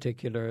this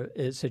particular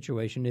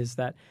situation is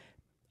that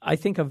I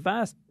think a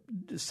vast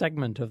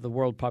segment of the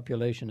world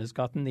population has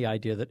gotten the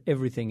idea that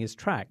everything is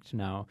tracked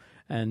now,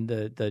 and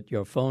that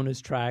your phone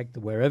is tracked,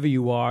 wherever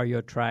you are,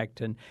 you're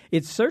tracked. And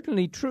it's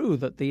certainly true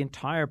that the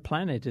entire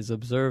planet is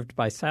observed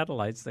by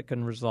satellites that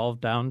can resolve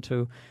down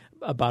to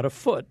about a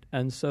foot.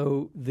 And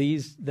so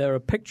there are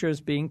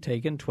pictures being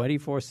taken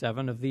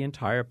 24/7 of the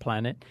entire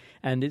planet,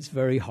 and it's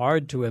very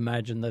hard to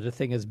imagine that a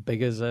thing as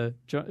big as a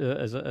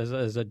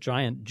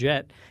giant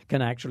jet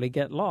can actually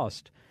get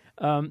lost.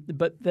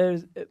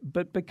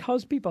 But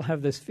because people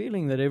have this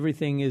feeling that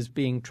everything is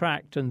being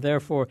tracked, and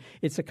therefore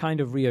it's a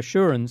kind of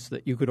reassurance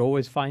that you could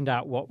always find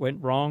out what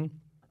went wrong.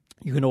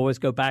 You can always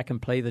go back and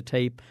play the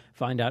tape,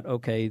 find out,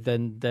 okay,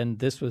 then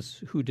this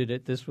was who did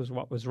it, this was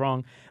what was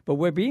wrong. But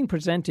we're being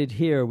presented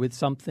here with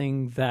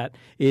something that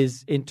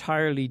is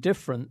entirely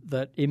different,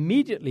 that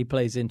immediately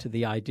plays into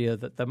the idea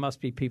that there must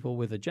be people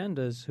with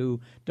agendas who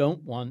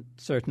don't want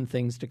certain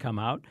things to come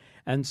out.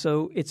 And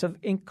so it's an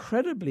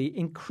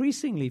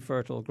increasingly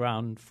fertile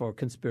ground for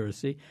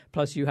conspiracy.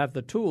 Plus you have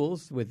the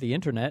tools with the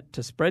internet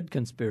to spread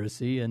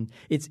conspiracy. And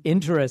it's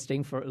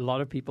interesting for a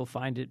lot of people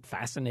find it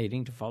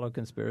fascinating to follow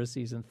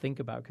conspiracies and think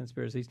about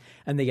conspiracies.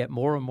 And they get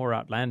more and more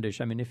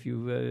outlandish. I mean, if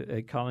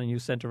you, Colin, you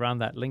sent around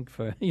that link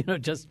for,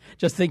 just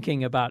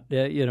thinking about,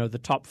 the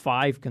top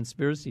 5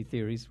 conspiracy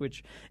theories,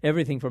 which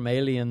everything from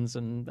aliens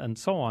and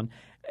so on.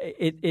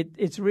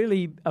 It's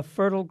really a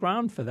fertile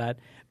ground for that.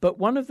 But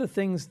one of the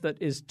things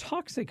that is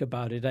toxic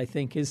about it, I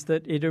think, is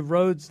that it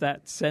erodes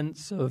that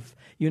sense of,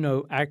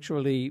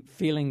 actually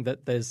feeling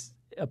that there's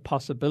a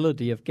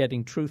possibility of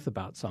getting truth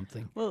about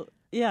something. Well,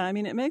 yeah, I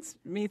mean, it makes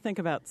me think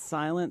about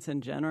silence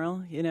in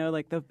general. In a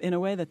way,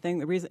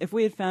 the reason, if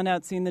we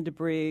had seen the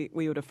debris,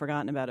 we would have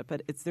forgotten about it.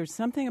 But there's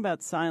something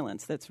about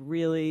silence that's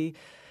really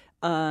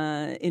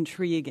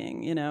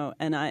intriguing,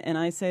 and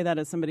I say that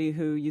as somebody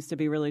who used to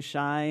be really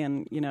shy,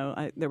 and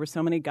there were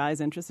so many guys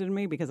interested in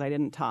me because I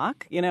didn't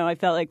talk. I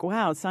felt like,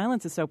 wow,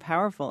 silence is so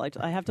powerful.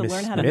 I have to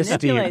learn how to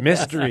manipulate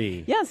mystery.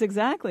 This. Yes,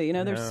 exactly.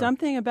 There's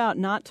something about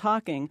not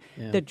talking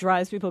that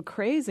drives people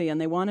crazy, and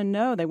they want to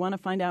know, they want to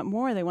find out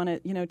more, they want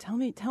to,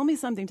 tell me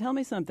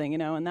something,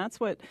 and that's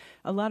what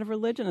a lot of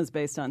religion is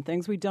based on.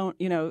 Things we don't,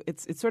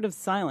 it's sort of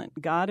silent.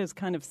 God is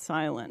kind of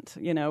silent,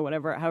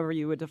 however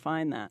you would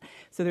define that.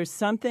 So there's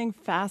something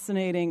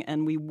fascinating,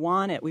 and we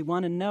want it. We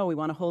want to know. We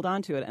want to hold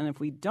on to it. And if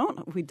we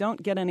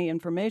don't get any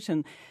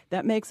information,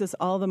 that makes us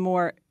all the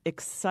more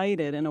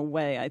excited in a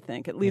way. I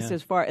think, at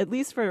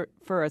least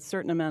for a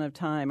certain amount of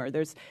time, or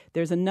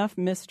there's enough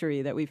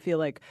mystery that we feel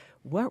like,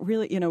 what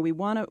really, we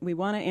want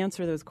to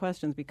answer those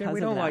questions because we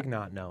of don't that. like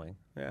not knowing.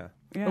 Yeah.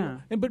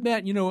 But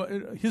Matt,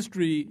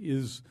 history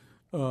is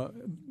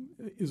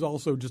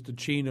also just a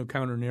chain of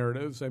counter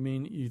narratives. I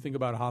mean, you think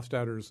about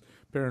Hofstadter's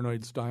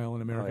paranoid style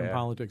in American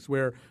politics,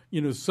 where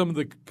some of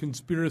the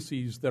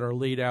conspiracies that are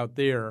laid out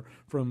there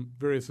from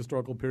various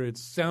historical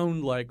periods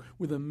sound like,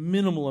 with a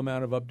minimal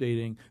amount of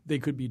updating, they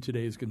could be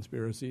today's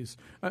conspiracies.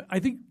 I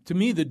think, to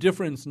me, the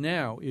difference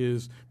now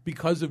is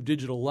because of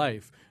digital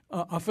life.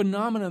 A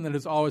phenomenon that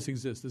has always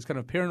existed, this kind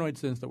of paranoid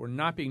sense that we're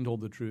not being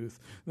told the truth,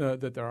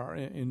 that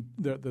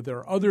there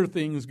are other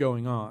things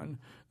going on,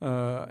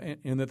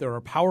 and that there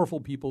are powerful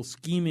people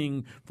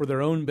scheming for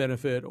their own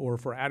benefit or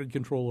for added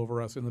control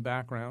over us in the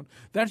background.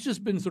 That's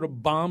just been sort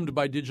of bombed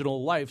by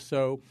digital life,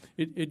 so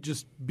it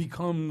just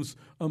becomes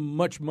a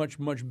much, much,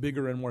 much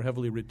bigger and more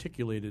heavily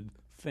reticulated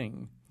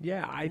thing.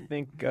 Yeah, I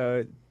think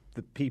the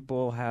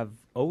people have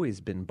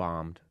always been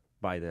bombed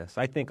by this.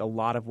 I think a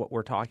lot of what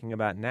we're talking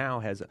about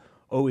now has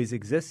always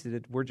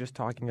existed. We're just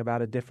talking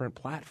about a different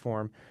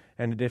platform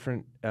and a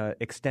different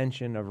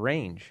extension of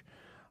range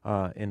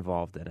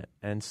involved in it.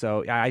 And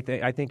so I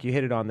think you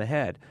hit it on the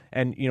head.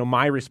 And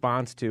my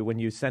response to when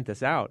you sent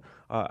this out,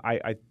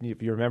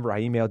 if you remember,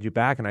 I emailed you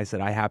back and I said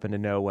I happen to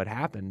know what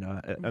happened.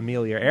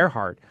 Amelia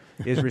Earhart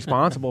is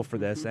responsible for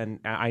this, and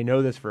I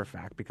know this for a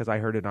fact because I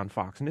heard it on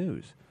Fox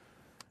News.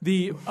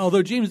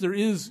 Although, James, there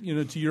is,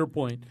 to your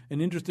point,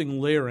 an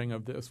interesting layering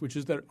of this, which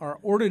is that our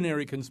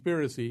ordinary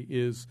conspiracy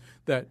is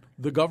that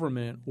the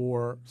government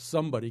or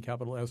somebody,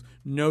 capital S,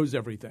 knows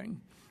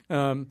everything.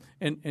 And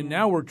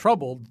now we're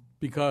troubled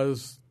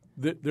because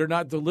they're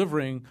not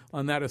delivering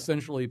on that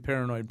essentially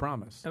paranoid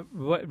promise.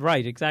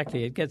 Right,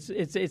 exactly.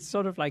 It's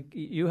sort of like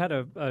you had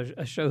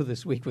a show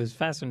this week was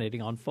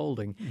fascinating on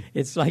folding.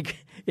 It's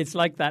like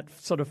that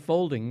sort of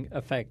folding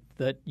effect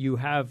that you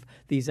have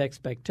these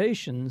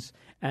expectations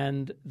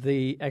and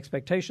the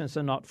expectations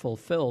are not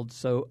fulfilled.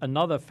 So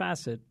another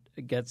facet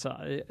gets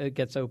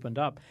opened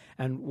up,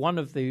 and one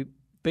of the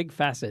big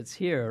facets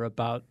here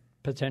about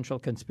potential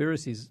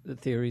conspiracies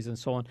theories and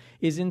so on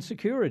is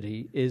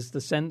insecurity, is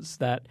the sense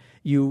that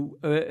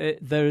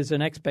there is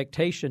an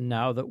expectation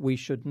now that we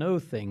should know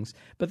things.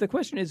 But the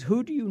question is,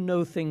 who do you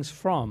know things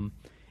from?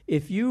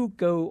 If you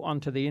go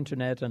onto the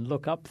internet and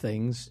look up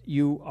things,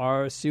 you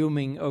are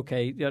assuming,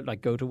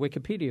 like go to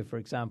Wikipedia, for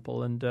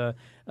example, and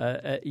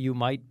you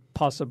might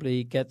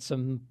possibly get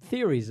some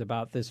theories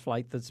about this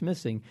flight that's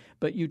missing,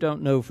 but you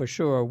don't know for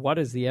sure what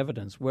is the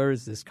evidence, where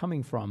is this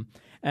coming from.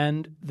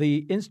 And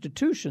the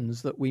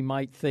institutions that we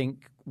might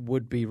think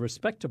would be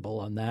respectable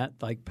on that,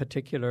 like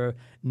particular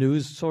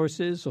news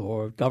sources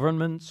or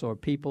governments or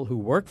people who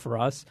work for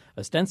us,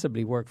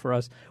 ostensibly work for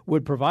us,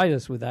 would provide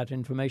us with that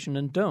information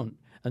and don't.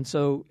 And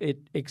so it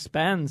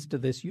expands to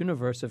this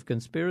universe of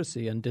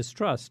conspiracy and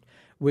distrust,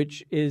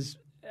 which is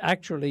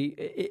actually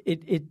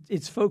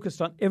it's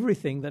focused on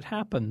everything that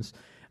happens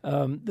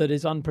that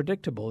is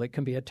unpredictable. It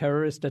can be a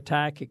terrorist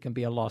attack. It can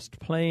be a lost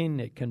plane.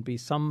 It can be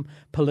some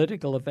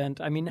political event.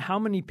 I mean, how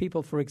many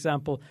people, for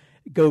example,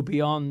 go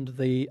beyond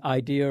the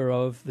idea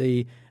of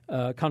the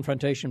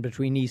confrontation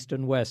between East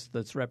and West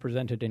that's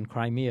represented in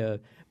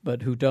Crimea,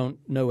 but who don't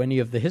know any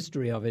of the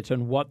history of it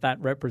and what that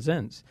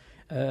represents?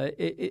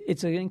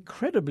 It's an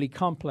incredibly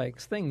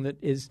complex thing that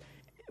is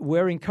 –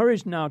 we're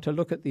encouraged now to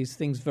look at these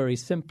things very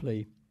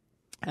simply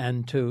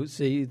and to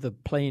see the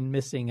plane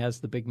missing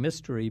as the big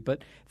mystery.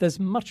 But there's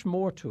much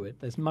more to it.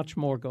 There's much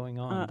more going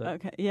on.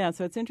 Okay. Yeah,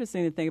 so it's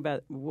interesting to think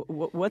about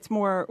what's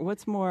more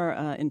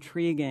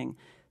intriguing.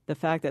 The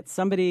fact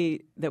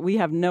that we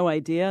have no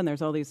idea, and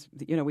there's all these,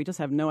 we just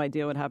have no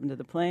idea what happened to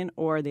the plane,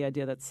 or the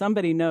idea that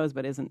somebody knows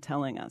but isn't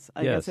telling us.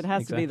 I guess it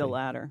has to be the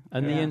latter.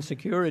 And the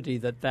insecurity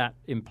that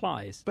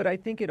implies. But I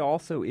think it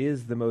also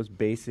is the most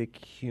basic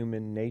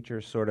human nature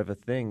sort of a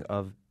thing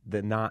of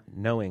the not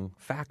knowing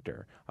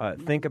factor.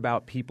 Think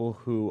about people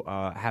who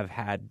have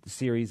had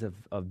series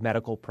of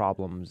medical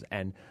problems,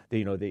 and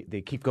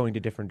they keep going to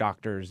different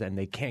doctors and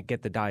they can't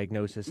get the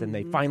diagnosis, and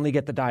they finally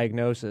get the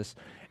diagnosis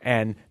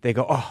and they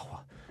go, oh,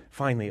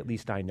 finally, at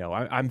least I know.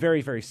 I'm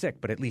very, very sick,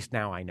 but at least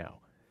now I know.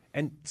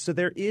 And so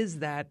there is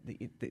that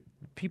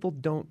people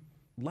don't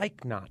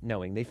like not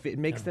knowing. It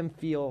makes them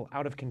feel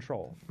out of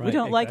control. Right. We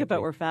don't like it,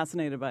 but we're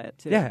fascinated by it,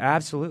 too. Yeah,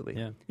 absolutely.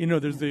 Yeah. You know,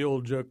 there's the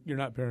old joke, you're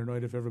not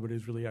paranoid if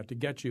everybody's really out to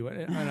get you.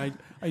 And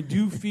I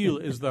do feel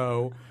as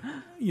though,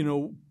 you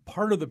know,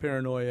 part of the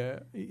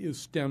paranoia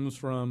stems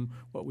from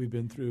what we've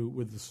been through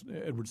with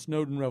the Edward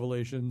Snowden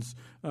revelations.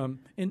 And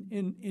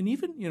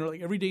even, you know,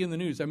 like every day in the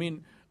news. I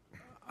mean,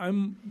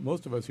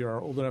 most of us here are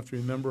old enough to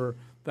remember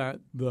that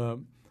the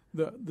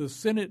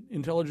Senate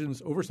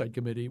Intelligence Oversight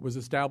Committee was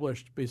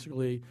established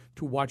basically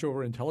to watch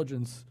over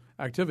intelligence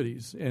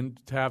activities and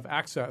to have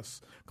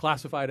access,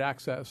 classified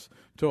access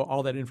to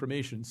all that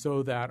information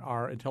so that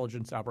our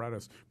intelligence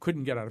apparatus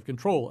couldn't get out of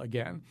control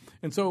again.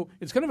 And so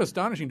it's kind of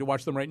astonishing to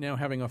watch them right now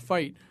having a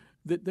fight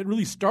that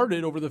really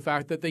started over the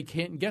fact that they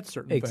can't get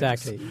certain things.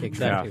 Exactly.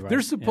 Right.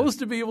 They're supposed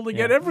to be able to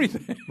get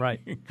everything.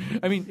 Right.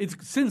 I mean, it's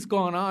since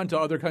gone on to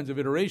other kinds of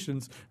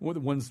iterations, with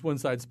one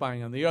side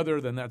spying on the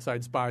other, then that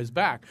side spies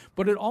back.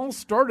 But it all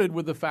started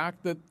with the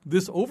fact that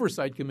this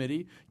oversight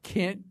committee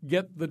can't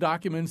get the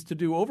documents to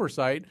do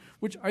oversight,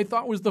 which I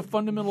thought was the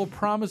fundamental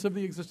promise of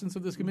the existence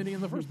of this committee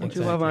in the first place.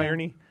 Don't you love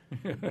irony?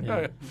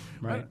 Yeah.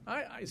 Right.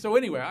 So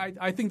anyway,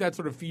 I think that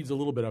sort of feeds a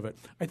little bit of it.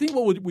 I think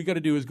what we got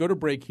to do is go to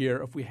break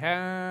here. If we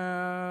have,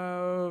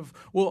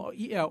 what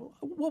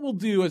we'll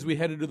do as we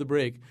head into the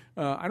break,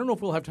 I don't know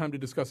if we'll have time to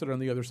discuss it on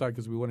the other side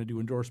because we want to do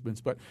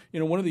endorsements. But you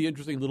know, one of the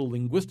interesting little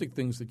linguistic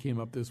things that came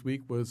up this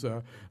week was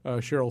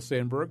Sheryl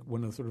Sandberg,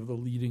 one of sort of the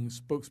leading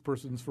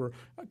spokespersons for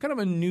kind of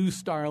a new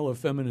style of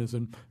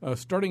feminism,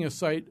 starting a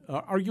site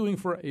arguing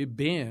for a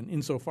ban,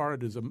 insofar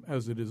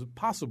as it is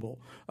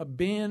possible, a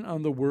ban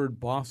on the word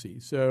bossy.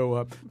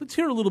 So let's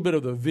hear a little bit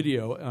of the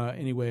video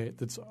anyway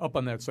that's up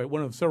on that site,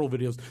 one of several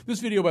videos. This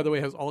video, by the way,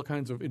 has all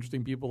kinds of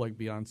interesting people like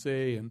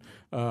Beyonce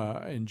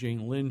and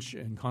Jane Lynch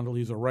and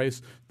Condoleezza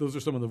Rice. Those are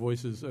some of the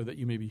voices that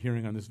you may be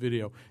hearing on this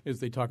video as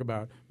they talk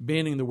about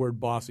banning the word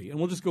bossy. And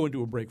we'll just go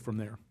into a break from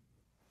there.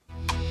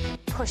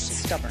 Pushy.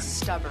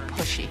 Stubborn.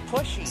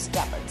 Pushy.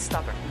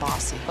 Stubborn.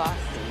 Bossy.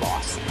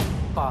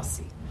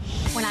 Bossy.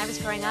 When I was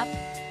growing up,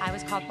 I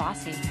was called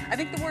bossy. I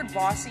think the word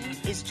bossy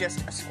is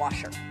just a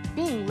squasher.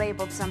 Being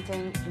labeled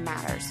something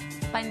matters.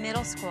 By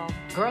middle school,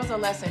 Girls are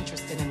less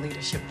interested in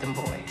leadership than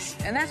boys.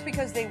 And that's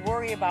because they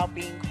worry about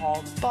being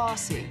called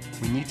bossy.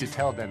 We need to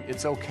tell them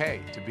it's okay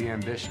to be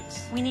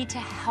ambitious. we need to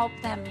help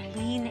them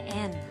lean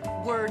in.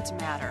 Words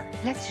matter.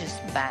 Let's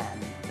just ban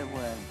the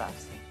word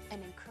bossy.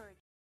 And encourage.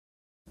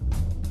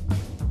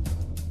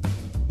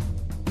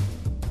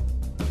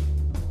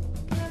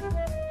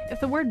 If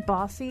the word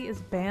bossy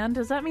is banned,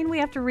 does that mean we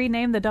have to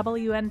rename the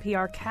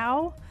WNPR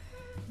cow?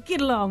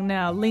 Get along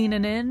now,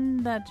 leaning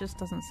in. That just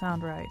doesn't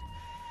sound right.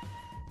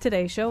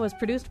 Today's show was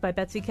produced by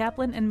Betsy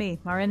Kaplan and me.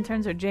 Our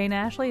interns are Jane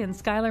Ashley and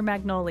Skylar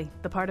Magnoli.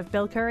 The part of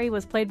Bill Curry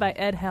was played by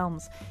Ed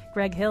Helms.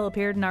 Greg Hill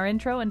appeared in our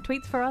intro and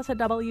tweets for us at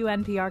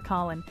WNPR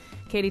Colin.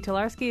 Katie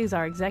Tolarski is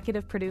our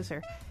executive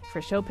producer.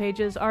 For show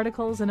pages,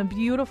 articles, and a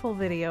beautiful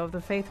video of the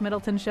Faith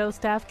Middleton show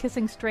staff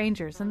kissing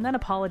strangers and then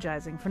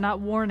apologizing for not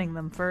warning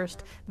them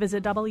first,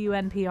 visit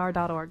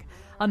WNPR.org.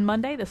 On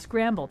Monday, The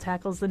Scramble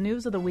tackles the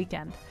news of the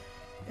weekend.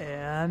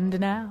 And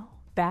now,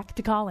 back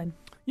to Colin.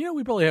 You know,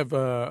 we probably have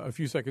a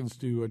few seconds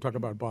to talk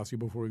about bossy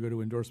before we go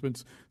to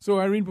endorsements.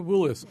 So, Irene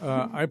Papoulis,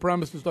 I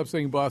promise to stop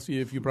saying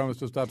bossy if you promise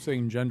to stop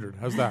saying gendered.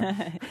 How's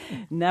that?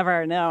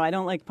 Never. No, I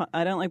don't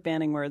like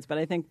banning words, but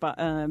I think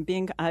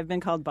I've been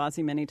called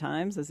bossy many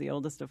times as the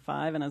oldest of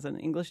 5 and as an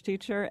English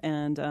teacher,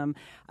 and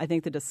I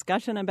think the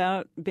discussion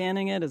about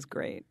banning it is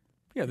great.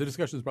 Yeah, the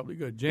discussion is probably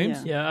good.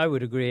 James? Yeah, I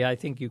would agree. I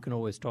think you can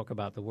always talk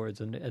about the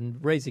words,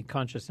 and raising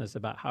consciousness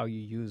about how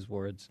you use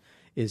words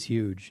is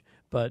huge.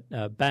 But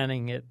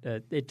banning it,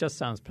 it just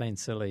sounds plain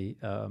silly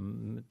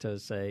to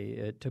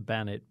say to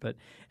ban it. But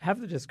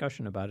have the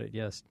discussion about it.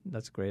 Yes,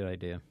 that's a great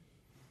idea.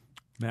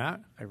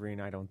 Matt?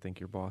 Irene, I don't think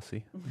you're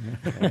bossy.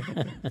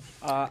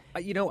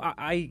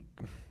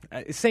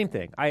 Same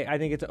thing. I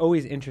think it's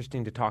always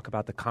interesting to talk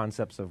about the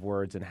concepts of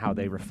words and how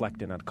they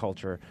reflect in a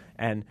culture.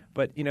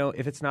 But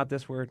if it's not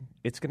this word,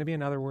 it's going to be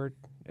another word.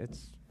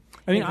 There's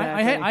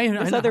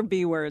other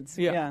B words.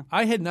 Yeah,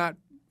 I had not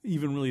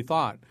even really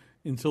thought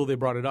until they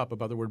brought it up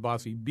about the word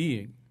bossy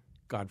being,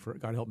 God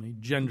help me,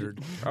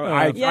 gendered.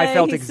 I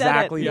felt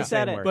exactly the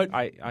same word. But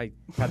I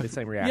had the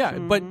same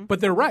reaction. Yeah, but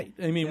they're right.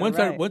 I mean, once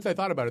I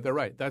thought about it, they're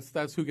right.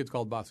 That's who gets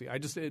called bossy.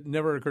 It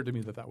never occurred to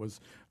me that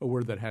was a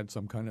word that had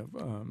some kind of.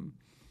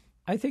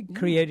 I think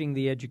creating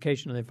the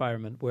educational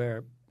environment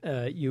where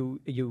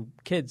you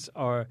kids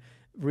are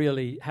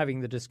really having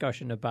the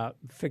discussion about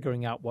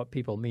figuring out what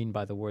people mean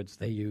by the words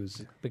they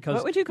use. Because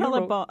what would you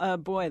call a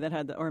boy that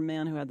had or a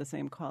man who had the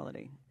same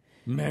quality?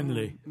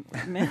 Manly.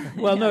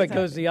 Well, no, it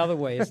goes the other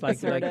way. It's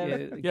like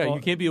you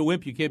can't be a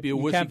wimp, you can't be a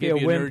wuss, you can't be a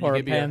wimp nerd, or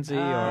you a can't pansy.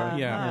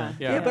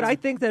 But I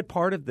think that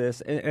part of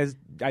this, as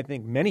I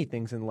think many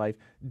things in life,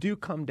 do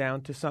come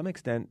down to some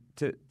extent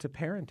to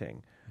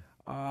parenting.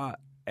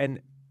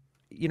 And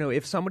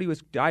if somebody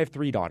I have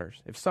 3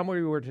 daughters. If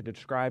somebody were to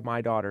describe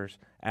my daughters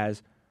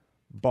as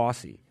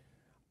bossy,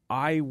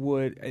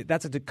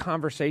 that's a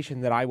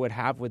conversation that I would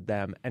have with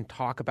them and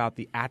talk about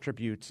the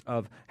attributes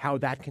of how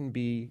that can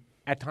be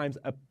at times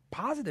a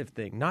positive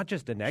thing, not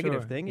just a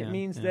negative thing. It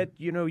means that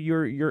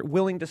you're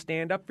willing to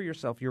stand up for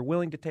yourself. You're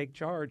willing to take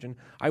charge. And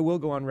I will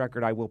go on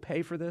record. I will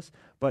pay for this,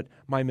 but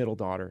my middle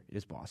daughter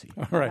is bossy.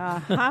 All right.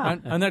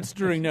 On that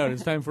stirring note,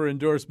 it's time for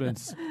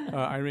endorsements.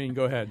 Irene,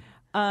 go ahead.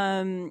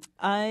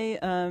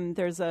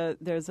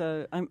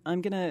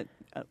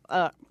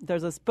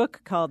 There's this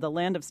book called The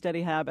Land of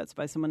Steady Habits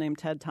by someone named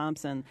Ted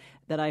Thompson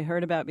that I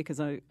heard about because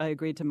I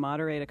agreed to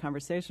moderate a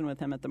conversation with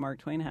him at the Mark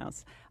Twain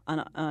House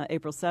on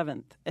April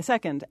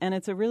 2nd, and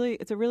it's a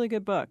really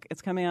good book.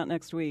 It's coming out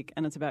next week,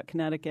 and it's about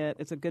Connecticut.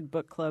 It's a good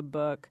book club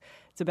book.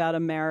 It's about a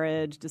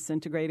marriage,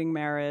 disintegrating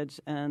marriage,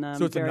 and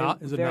so it's a novel.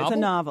 It's a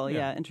novel,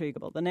 yeah,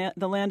 intriguable.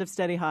 The Land of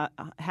Steady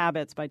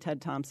Habits by Ted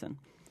Thompson.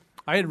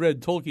 I had read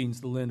Tolkien's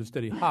The Land of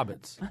Steady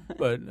Hobbits,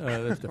 but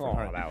that's different.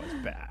 Oh, that was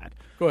bad.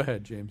 Go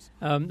ahead, James.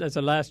 There's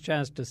a last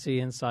chance to see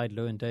Inside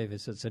Llewyn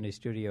Davis at Cine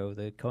Studio,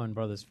 the Coen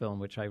Brothers film,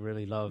 which I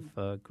really love.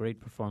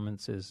 Great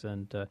performances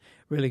and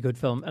really good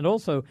film. And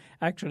also,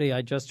 actually,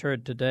 I just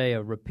heard today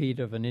a repeat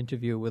of an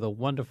interview with a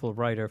wonderful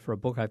writer for a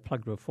book I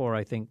plugged before,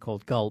 I think,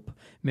 called Gulp,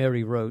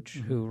 Mary Roach,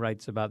 who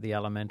writes about the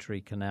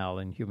alimentary canal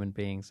in human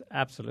beings.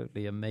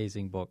 Absolutely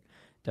amazing book.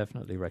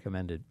 Definitely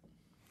recommended.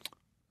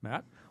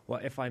 Matt? Well,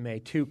 if I may,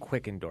 2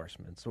 quick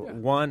endorsements. Yeah.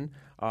 One,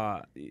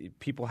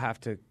 people have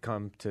to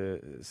come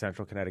to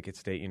Central Connecticut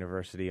State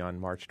University on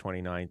March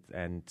 29th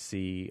and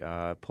see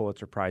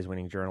Pulitzer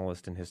Prize-winning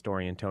journalist and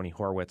historian Tony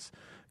Horwitz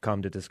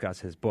come to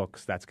discuss his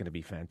books. That's going to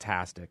be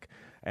fantastic.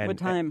 And, what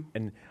time?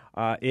 And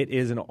it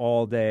is an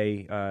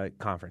all-day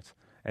conference.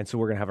 And so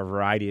we're going to have a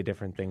variety of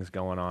different things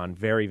going on.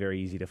 Very, very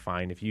easy to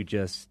find. If you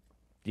just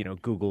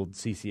Googled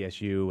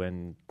CCSU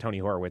and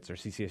Tony Horwitz or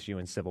CCSU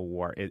and Civil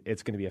War,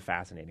 it's going to be a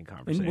fascinating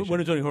conversation. And one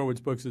of Tony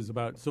Horwitz's books is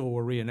about Civil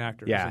War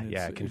reenactors.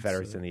 Yeah,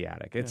 Confederates in the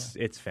Attic.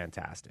 It's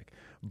fantastic.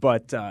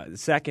 But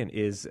second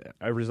is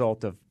a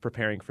result of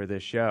preparing for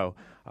this show.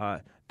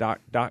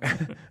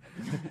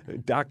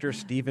 Dr.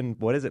 Stephen,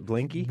 what is it,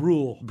 Blinky?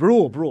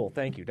 Brule.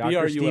 Thank you.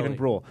 Dr. Stephen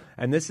Brule.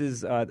 And this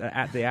is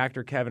the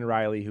actor Kevin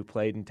Riley, who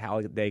played in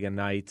Talladega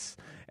Nights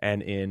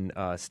and in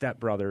Step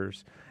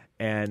Brothers.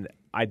 And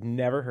I'd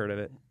never heard of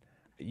it.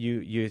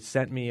 You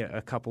sent me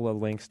a couple of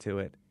links to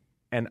it,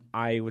 and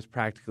I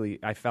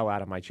fell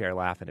out of my chair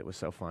laughing. It was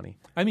so funny.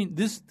 I mean,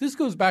 this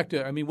goes back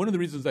to, one of the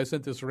reasons I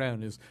sent this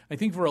around is I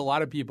think for a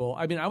lot of people,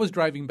 I was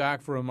driving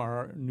back from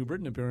our New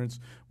Britain appearance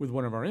with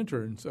one of our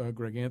interns,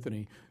 Greg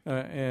Anthony,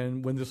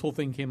 and when this whole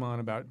thing came on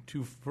about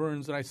 2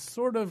 Ferns, and I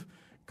sort of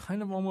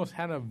kind of almost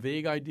had a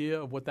vague idea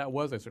of what that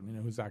was. I certainly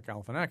know who Zach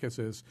Galifianakis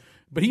is,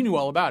 but he knew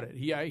all about it.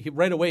 He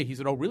right away he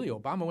said, "Oh, really?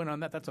 Obama went on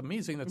that? That's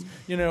amazing." That's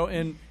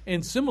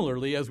And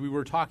similarly, as we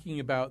were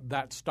talking about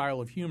that style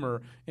of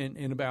humor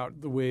and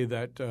about the way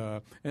that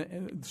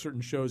and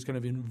certain shows kind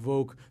of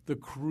invoke the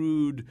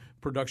crude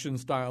production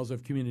styles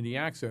of community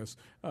access,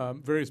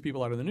 various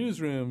people out of the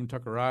newsroom,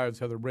 Tucker Ives,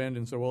 Heather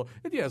Brandon, said, "Well,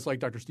 yeah, it's like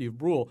Dr. Steve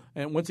Brule."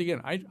 And once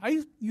again,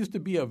 I used to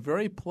be a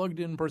very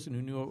plugged-in person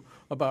who knew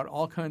about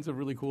all kinds of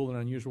really cool and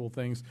unusual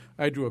things.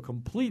 I drew a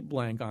complete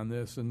blank on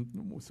this, and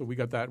so we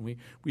got that, and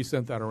we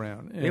sent that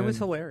around. And it was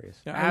hilarious.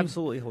 Yeah,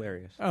 absolutely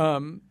hilarious.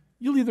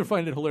 You'll either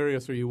find it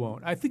hilarious or you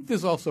won't. I think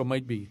this also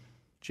might be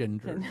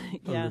gendered.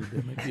 Yeah.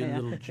 Might be a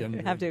little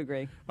gendered. I have to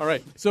agree. All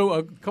right. So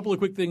a couple of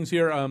quick things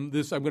here. I'm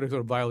going to sort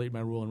of violate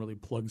my rule and really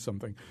plug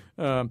something.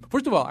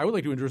 First of all, I would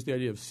like to endorse the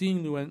idea of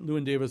seeing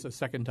Llewyn Davis a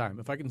second time.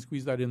 If I can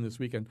squeeze that in this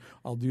weekend,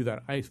 I'll do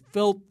that. I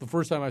felt the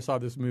first time I saw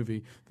this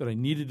movie that I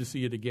needed to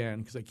see it again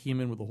because I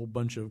came in with a whole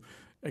bunch of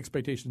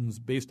expectations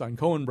based on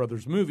Coen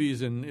Brothers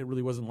movies, and it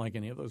really wasn't like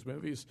any of those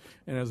movies.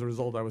 And as a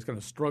result, I was kind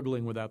of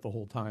struggling with that the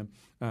whole time.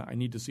 I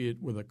need to see it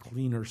with a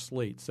cleaner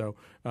slate. So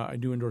I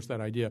do endorse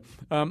that idea.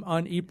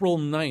 On April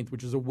 9th,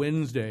 which is a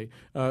Wednesday,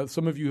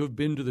 some of you have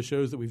been to the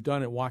shows that we've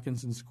done at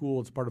Watkinson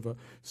School. It's part of a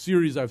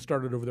series I've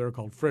started over there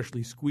called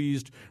Freshly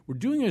Squeezed. We're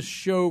doing a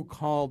show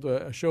called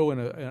a show in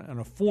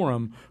a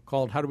forum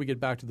called How Do We Get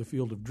Back to the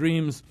Field of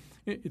Dreams?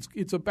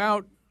 It's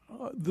about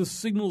the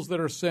signals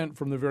that are sent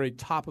from the very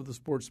top of the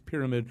sports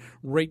pyramid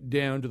right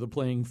down to the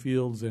playing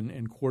fields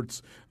and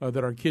courts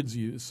that our kids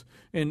use.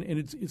 And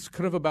it's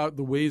kind of about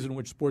the ways in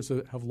which sports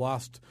have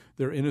lost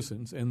their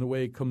innocence and the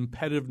way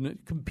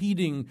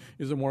competing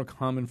is a more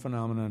common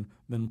phenomenon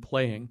than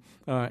playing,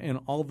 and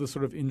all of the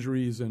sort of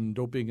injuries and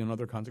doping and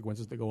other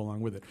consequences that go along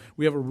with it.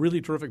 We have a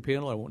really terrific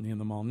panel. I won't name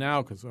them all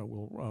now because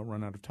we'll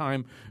run out of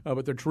time,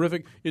 but they're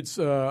terrific. It's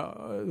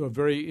a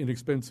very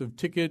inexpensive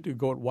ticket. You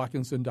go at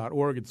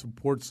watkinson.org. It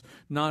supports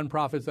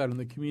nonprofits out in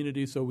the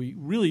community, so we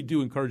really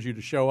do encourage you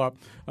to show up.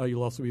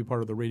 You'll also be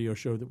part of the radio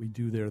show that we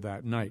do there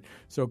that night.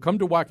 So come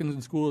to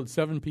Watkinson School at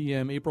 7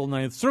 p.m. April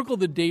 9th. Circle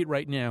the date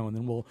right now, and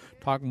then we'll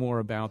talk more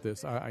about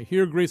this. I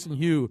hear Grayson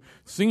Hugh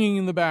singing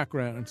in the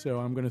background, so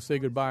I'm going to say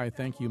goodbye.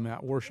 Thank you,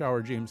 Matt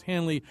Warshauer, James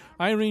Hanley.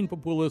 Irene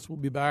Papoulis will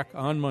be back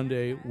on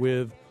Monday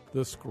with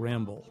The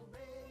Scramble.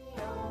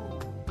 On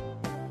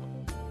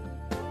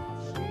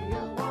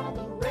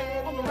the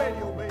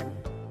radio, baby.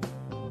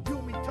 You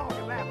and me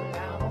talking, laughing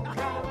down on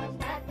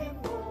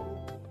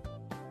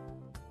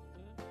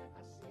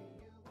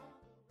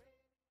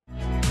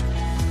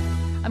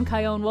I'm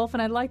Kyone Wolf,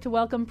 and I'd like to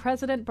welcome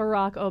President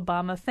Barack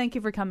Obama. Thank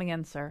you for coming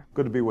in, sir.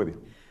 Good to be with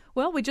you.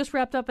 Well, we just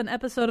wrapped up an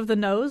episode of The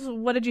Nose.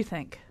 What did you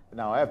think?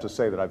 Now, I have to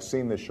say that I've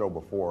seen this show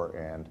before,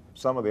 and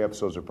some of the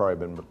episodes have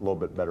probably been a little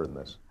bit better than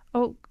this.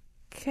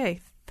 Okay.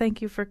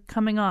 Thank you for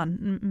coming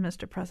on,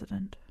 Mr.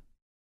 President.